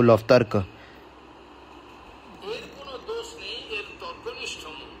actually full of tarka.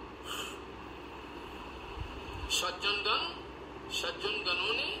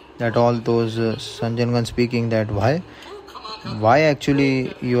 That all those Sanjangan speaking that why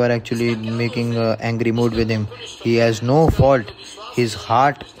actually you are actually making angry mood with him? He has no fault. His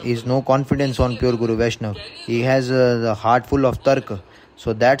heart is no confidence on pure Guru Vaishnava. He has the heart full of tarka.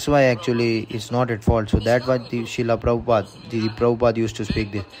 So that's why actually it's not at fault. So that's why the Prabhupada used to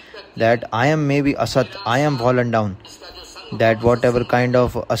speak this. That I am maybe Asat, I am fallen down. That whatever kind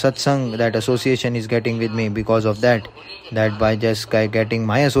of asatsang that association is getting with me, because of that by just getting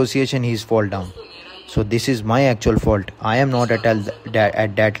my association he's fall down. So this is my actual fault. I am not at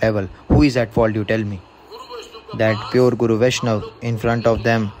that level. Who is at fault, you tell me? That pure Guru Vaishnava, in front of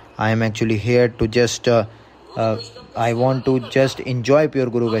them I am actually here to just I want to just enjoy pure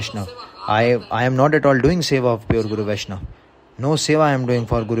Guru Vaishnava. I am not at all doing seva of pure Guru Vaishnava. No seva I am doing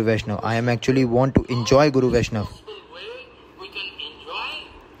for Guru Vaishnava. I am actually want to enjoy Guru Vaishnava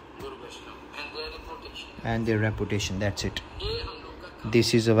and their reputation. That's it.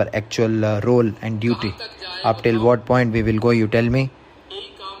 This is our actual role and duty. Up till what point we will go, you tell me.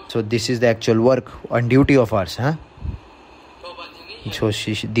 So this is the actual work and duty of ours. So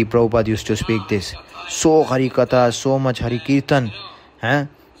the Prabhupada used to speak this. So Harikatha, so much Harikirtan,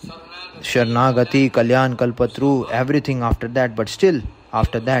 Sharanagati, Kalyan, Kalpatru, everything after that. But still,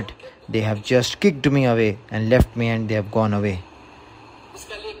 after that, they have just kicked me away and left me and they have gone away.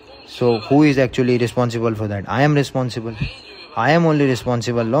 So who is actually responsible for that? I am responsible. I am only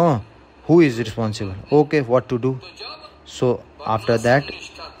responsible. No, who is responsible? Okay, what to do? So after that,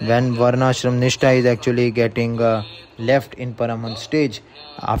 when Varnashram Nishtha is actually getting left in Paramhan stage,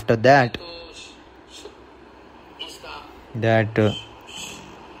 after that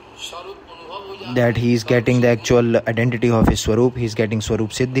he is getting the actual identity of his Swarup, he is getting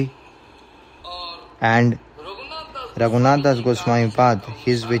Swarup Siddhi. And Raghunath Das Goswami Pad,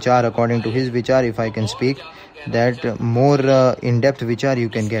 his vichar, according to his vichar, if I can speak, that more in-depth vichar you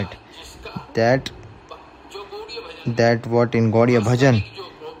can get. That what in Gaudiya Bhajan,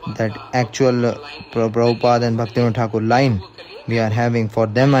 that actual Prabhupada and Bhaktivinoda Thakur line we are having. For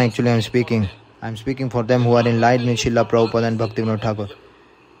them actually I am speaking. I am speaking for them who are in line with Srila Prabhupada and Bhaktivinoda Thakur.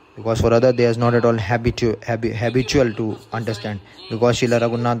 Because for others they are not at all habitual to understand. Because Srila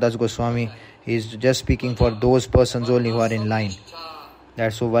Raghunath Das Goswami is just speaking for those persons only who are in line.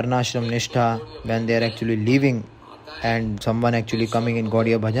 That's so Varnashram Nishtha, when they are actually leaving and someone actually coming in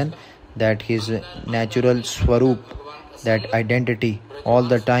Gaudiya Bhajan, that his natural Swarup, that identity all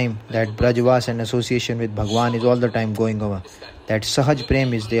the time, that Brajvas and association with Bhagwan is all the time going over. That Sahaj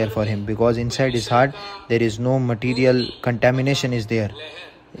Prem is there for him, because inside his heart there is no material contamination is there.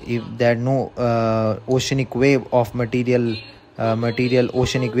 If there no oceanic wave of material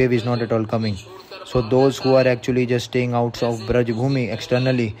oceanic wave is not at all coming. So those who are actually just staying out of Braj Bhumi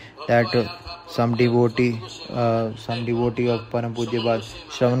externally, that some devotee of Param Pujyabad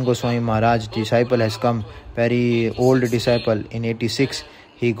Shravan Goswami Maharaj disciple has come, very old disciple, in 86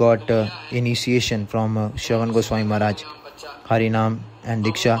 he got initiation from Shravan Goswami Maharaj, Harinam and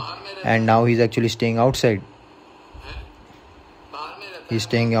Diksha, and now he is actually staying outside. He is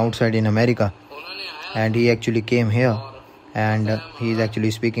staying outside in America, and he actually came here and he is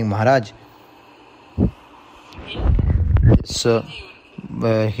actually speaking Maharaj.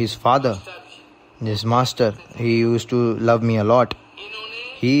 His father, his master, he used to love me a lot.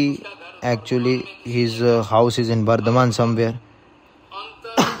 He actually, his house is in Bardhaman somewhere,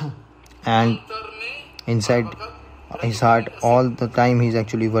 and inside his heart all the time he is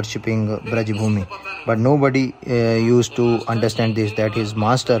actually worshipping Braj Bhumi. But nobody used to understand this, that his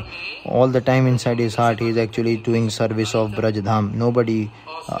master all the time inside his heart he is actually doing service of Braj Dham. Nobody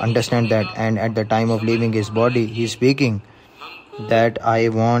understand that. And at the time of leaving his body he is speaking that I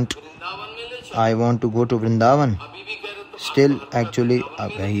want to go to Vrindavan. Still actually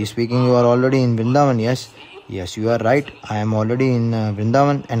he is speaking, you are already in Vrindavan. Yes, you are right, I am already in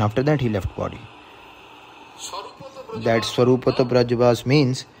Vrindavan. And after that he left body. That Swarupata Brajvas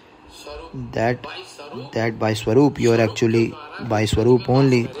means that by Swarup you are actually by Swarup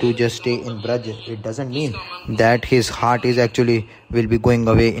only to just stay in Braj. It doesn't mean that his heart is actually will be going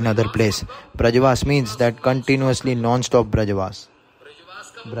away in other place. Brajvas means that continuously non-stop Brajvas.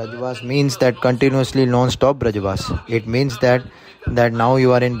 Brajvas means that continuously non-stop Brajvas. It means that now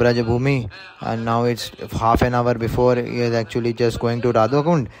you are in Braj Bhumi, and now it's half an hour before he is actually just going to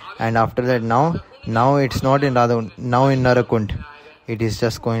Radhakund, and after that now it's not in Radhakund, now in Narakund. It is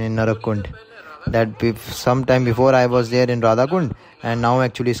just going in Narakund. That sometime before I was there in Radhakund, and now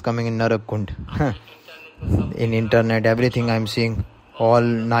actually is coming in Narakund. In internet everything I am seeing all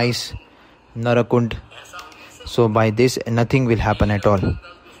nice Narakund. So by this nothing will happen at all.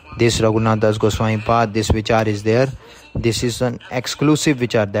 This Raghunath Das Goswami path, this vichar is there. This is an exclusive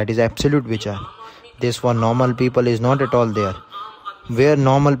vichar, that is absolute vichar. This for normal people is not at all there. Where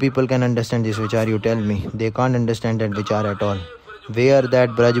normal people can understand this vichar, you tell me? They can't understand that vichar at all. Where that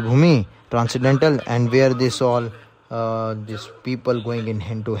Braj Bhumi, transcendental, and where this all these people going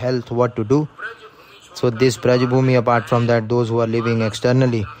into health, what to do? So this Braj Bhumi, apart from that, those who are living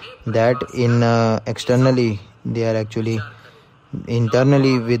externally, that in externally they are actually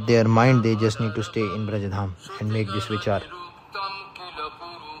internally with their mind they just need to stay in Brajadham and make this vichar.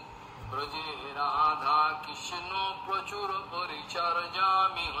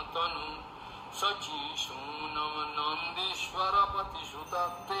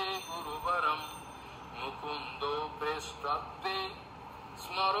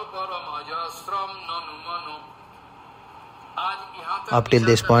 Up till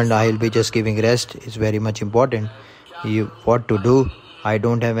this point I will be just giving rest. It's very much important. What to do? I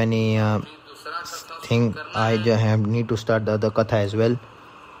don't have any thing. I just need to start the other katha as well.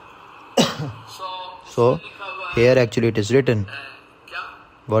 So here actually it is written.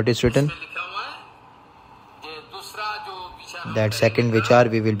 What is written? That second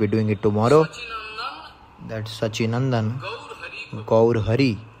vichar we will be doing it tomorrow. That Sachinandan, Gaur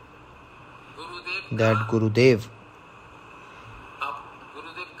Hari, that Gurudev,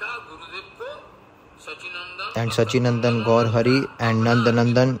 and Sachinandan, Gaur Hari and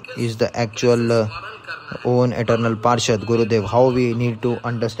Nandanandan is the actual own eternal Parshad, Gurudev. How we need to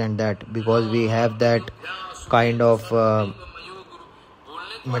understand that? Because we have that kind of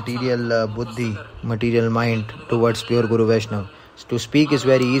material buddhi, material mind towards pure Guru Vaishnava. To speak is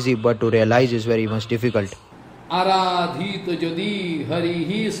very easy, but to realize is very much difficult. Aradhita jadi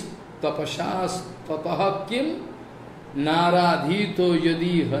harihis tapasas tatah kim naradhito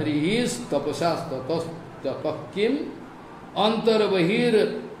jadi harihis tapasas tatah kim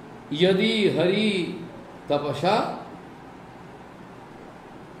antarbahir yadi hari tapasa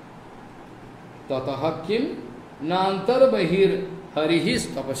tatah kim nantar bahir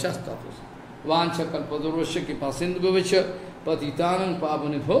harihis tapasas tapas. Vancha kalpadurosya ki pasindhu bhavasya patitanam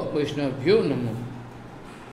pavanibho vaishnavabhyo namo.